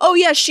 oh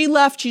yeah, she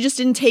left. She just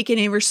didn't take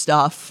any of her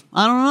stuff.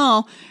 I don't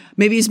know.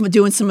 Maybe he's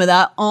doing some of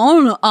that. I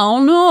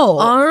don't know.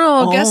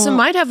 I guess I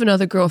might have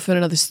another girlfriend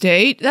in another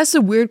state. That's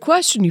a weird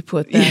question you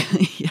put there.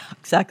 Yeah,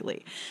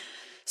 exactly.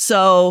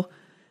 So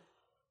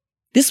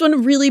this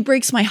one really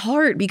breaks my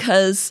heart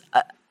because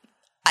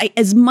I,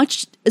 as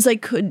much as I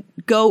could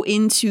go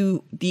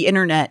into the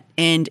internet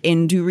and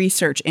do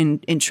research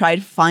and try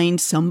to find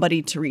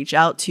somebody to reach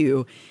out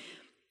to,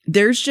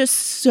 there's just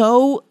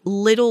so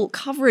little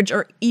coverage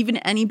or even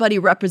anybody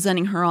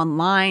representing her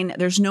online.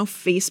 There's no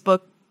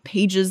Facebook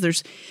pages.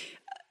 There's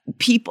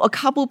a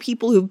couple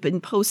people who've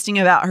been posting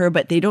about her,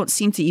 but they don't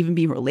seem to even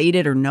be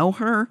related or know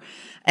her.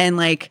 And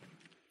like,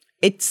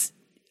 it's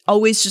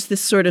always just this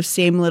sort of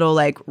same little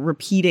like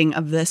repeating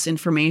of this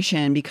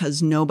information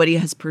because nobody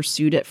has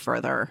pursued it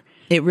further.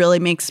 It really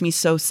makes me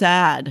so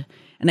sad.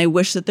 And I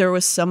wish that there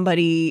was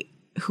somebody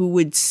who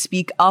would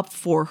speak up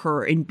for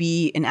her and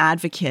be an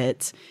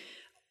advocate.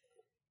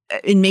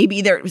 And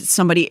maybe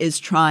somebody is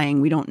trying.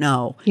 We don't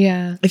know.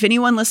 Yeah. If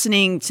anyone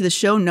listening to the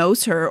show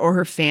knows her or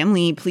her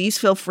family, please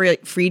feel free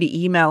to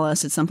email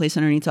us at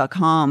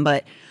someplaceunderneath.com.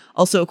 But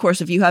also, of course,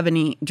 if you have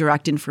any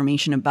direct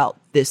information about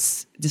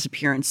this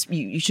disappearance,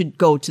 you should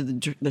go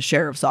to the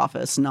sheriff's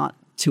office, not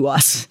to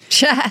us.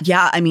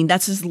 Yeah, I mean,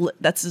 that's as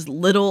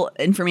little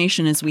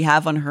information as we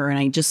have on her.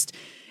 And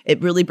it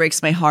really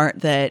breaks my heart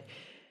that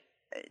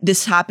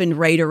this happened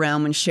right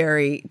around when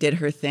Sherry did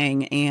her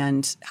thing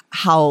and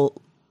how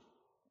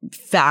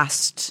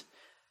fast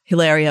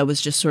Hilaria was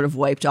just sort of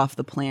wiped off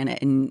the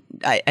planet. And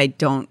I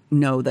don't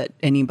know that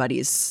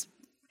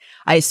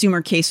I assume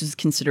her case was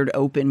considered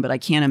open, but I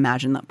can't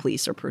imagine that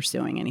police are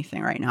pursuing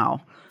anything right now.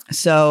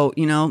 So,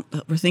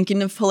 we're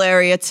thinking of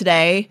Hilaria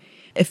today.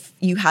 If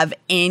you have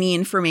any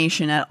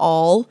information at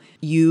all,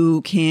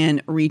 you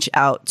can reach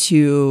out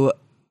to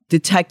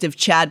Detective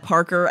Chad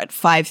Parker at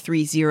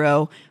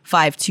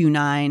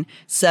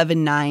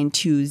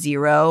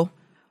 530-529-7920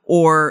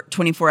 or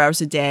 24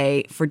 hours a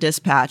day for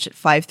dispatch at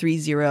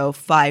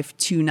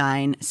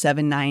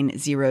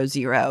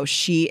 530-529-7900.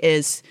 She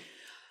is,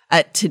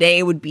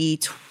 today would be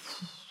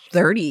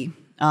 30.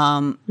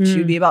 She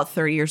would be about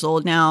 30 years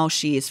old now.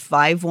 She is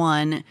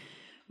 5'1",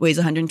 weighs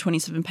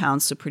 127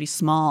 pounds, so pretty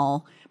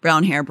small.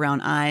 Brown hair, brown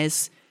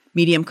eyes,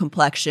 medium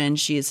complexion.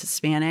 She is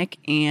Hispanic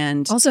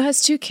and also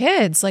has 2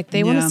 kids. Like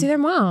they want to see their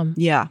mom.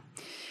 Yeah.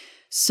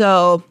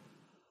 So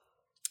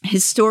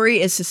his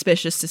story is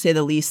suspicious to say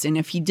the least. And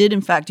if he did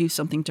in fact do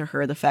something to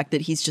her, the fact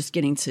that he's just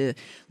getting to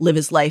live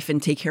his life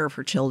and take care of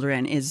her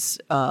children is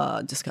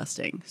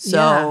disgusting.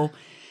 So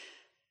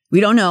we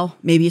don't know.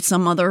 Maybe it's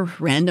some other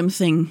random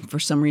thing for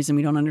some reason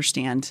we don't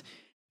understand.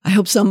 I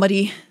hope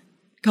somebody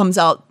comes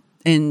out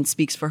and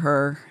speaks for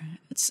her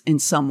in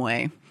some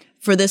way.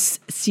 For this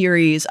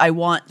series, I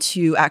want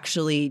to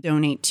actually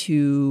donate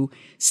to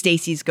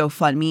Stacy's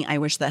GoFundMe. I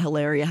wish that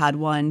Hilaria had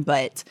one,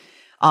 but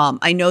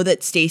I know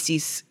that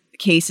Stacy's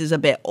case is a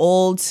bit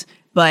old,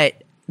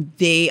 but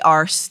they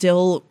are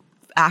still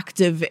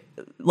active.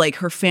 Like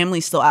her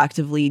family's still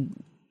actively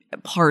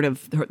part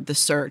of the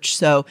search.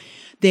 So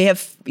they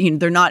have,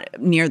 they're not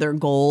near their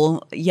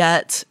goal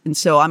yet. And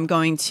so I'm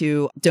going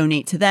to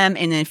donate to them.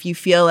 And if you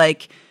feel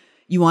like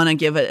you want to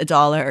give it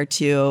 $1 or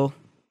 $2,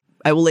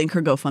 I will link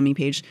her GoFundMe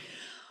page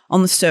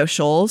on the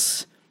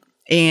socials.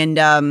 And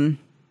I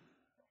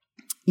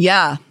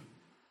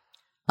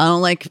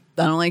don't like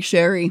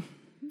Sherry,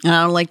 and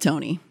I don't like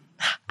Tony.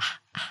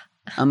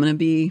 I'm going to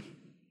be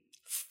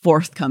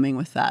forthcoming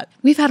with that.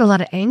 We've had a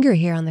lot of anger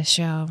here on this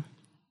show.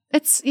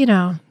 It's,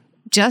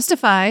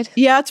 justified.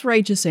 Yeah, it's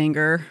righteous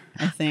anger,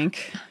 I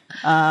think.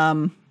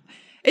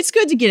 It's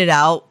good to get it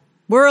out.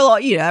 We're a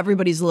lot,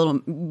 everybody's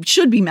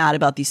should be mad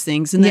about these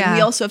things. And then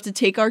we also have to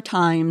take our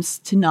times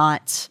to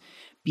not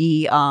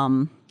be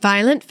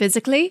violent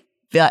physically.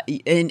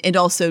 And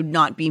also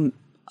not be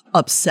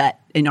upset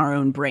in our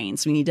own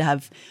brains. We need to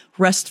have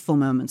restful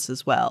moments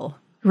as well.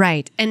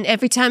 Right. And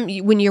every time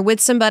when you're with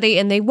somebody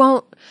and they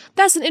won't,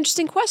 that's an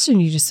interesting question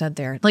you just said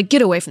there. Like,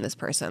 get away from this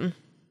person.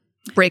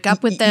 Break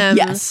up with them.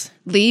 Yes.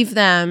 Leave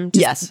them.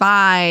 Just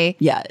bye.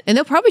 Yeah. And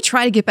they'll probably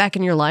try to get back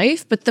in your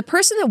life. But the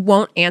person that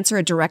won't answer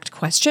a direct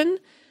question,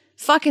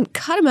 fucking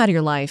cut them out of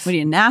your life. What are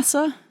you,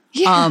 NASA?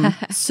 Yeah.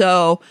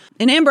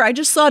 And Amber, I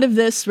just thought of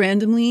this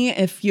randomly.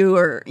 If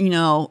you're,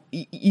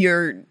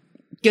 you're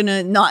going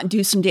to not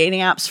do some dating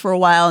apps for a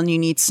while and you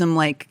need some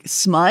like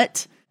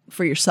smut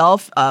for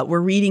yourself, we're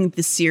reading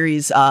the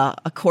series,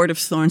 A Court of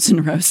Thorns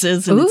and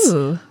Roses. And it's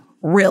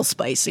real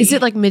spicy. Is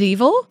it like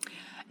medieval?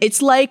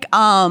 It's like,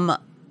 I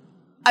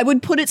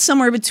would put it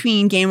somewhere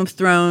between Game of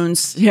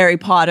Thrones, Harry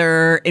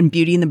Potter, and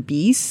Beauty and the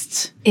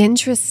Beast.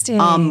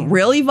 Interesting.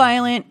 Really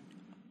violent,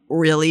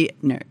 really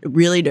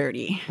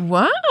dirty.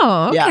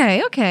 Wow.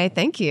 Okay.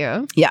 Thank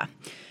you. Yeah.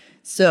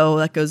 So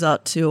that goes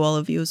out to all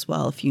of you as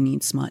well if you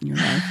need smut in your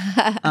life.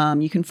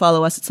 You can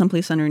follow us at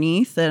Someplace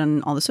Underneath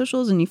and all the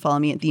socials, and you follow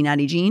me at The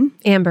Natty Jean.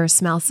 Amber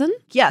Smelson.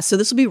 Yeah, so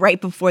this will be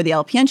right before the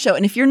LPN show.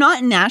 And if you're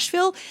not in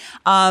Nashville,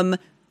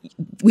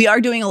 we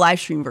are doing a live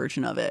stream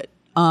version of it.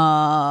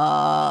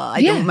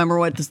 I don't remember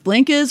what this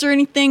link is or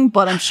anything,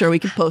 but I'm sure we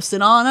can post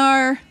it on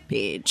our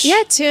page.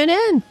 Yeah, tune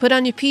in. Put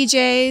on your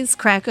PJs,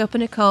 crack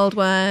open a cold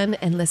one,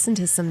 and listen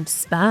to some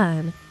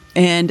Spun.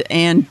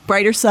 And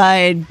Brighter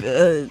Side,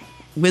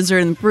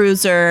 Wizard and the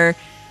Bruiser,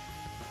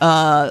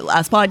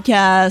 Last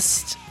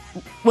Podcast.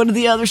 What are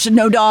the others?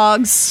 No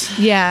Dogs.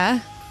 Yeah.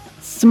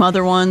 Some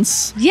other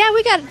ones. Yeah,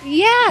 we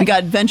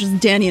got Adventures of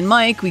Danny and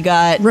Mike. We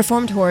got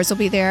Reformed Whores will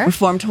be there.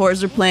 Reformed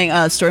Whores are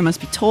playing. Story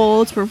Must Be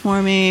Told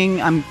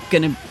performing. I'm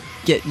gonna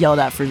get yelled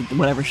at for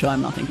whatever show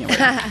I'm not thinking of.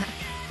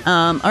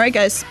 All right,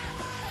 guys.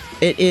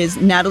 It is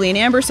Natalie and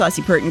Amber,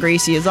 Saucy, Pert, and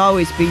Gracie as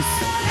always. Peace.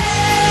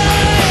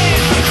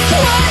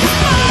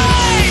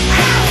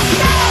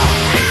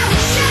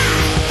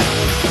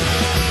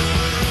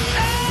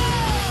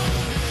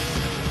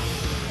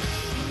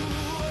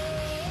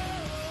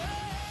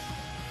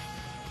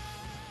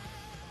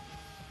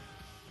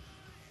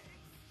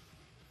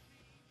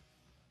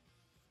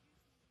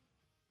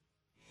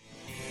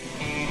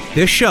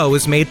 This show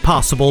is made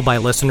possible by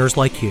listeners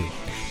like you.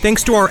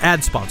 Thanks to our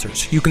ad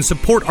sponsors, you can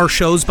support our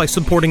shows by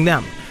supporting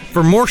them.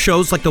 For more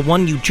shows like the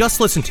one you just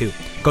listened to,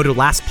 go to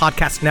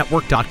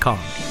lastpodcastnetwork.com.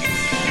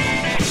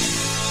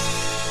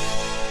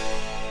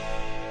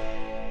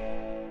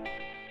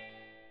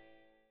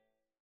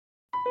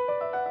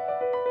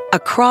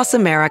 Across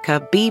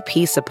America,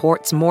 BP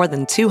supports more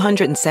than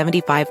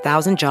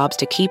 275,000 jobs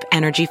to keep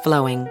energy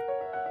flowing.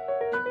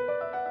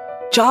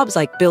 Jobs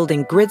like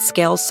building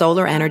grid-scale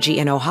solar energy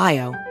in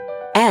Ohio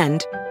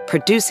and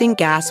producing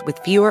gas with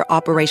fewer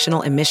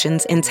operational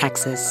emissions in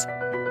Texas.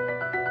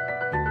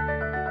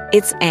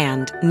 It's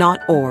and, not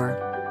or.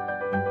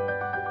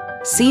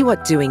 See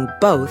what doing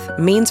both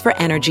means for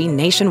energy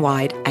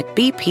nationwide at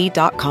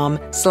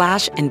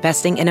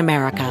bp.com/investing in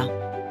America.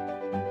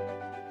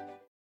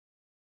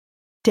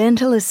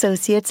 Dental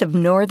Associates of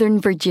Northern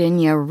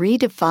Virginia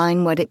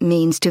redefine what it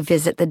means to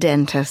visit the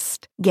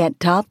dentist. Get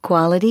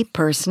top-quality,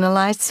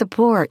 personalized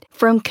support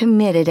from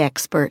committed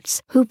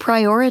experts who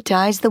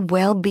prioritize the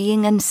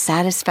well-being and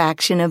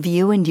satisfaction of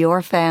you and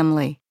your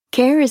family.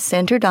 Care is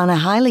centered on a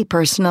highly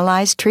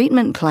personalized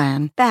treatment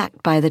plan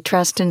backed by the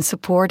trust and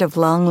support of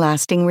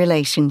long-lasting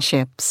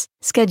relationships.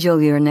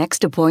 Schedule your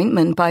next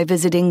appointment by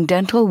visiting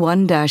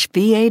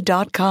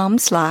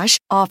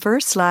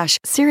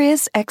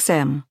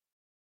dental1-va.com/offer/SiriusXM.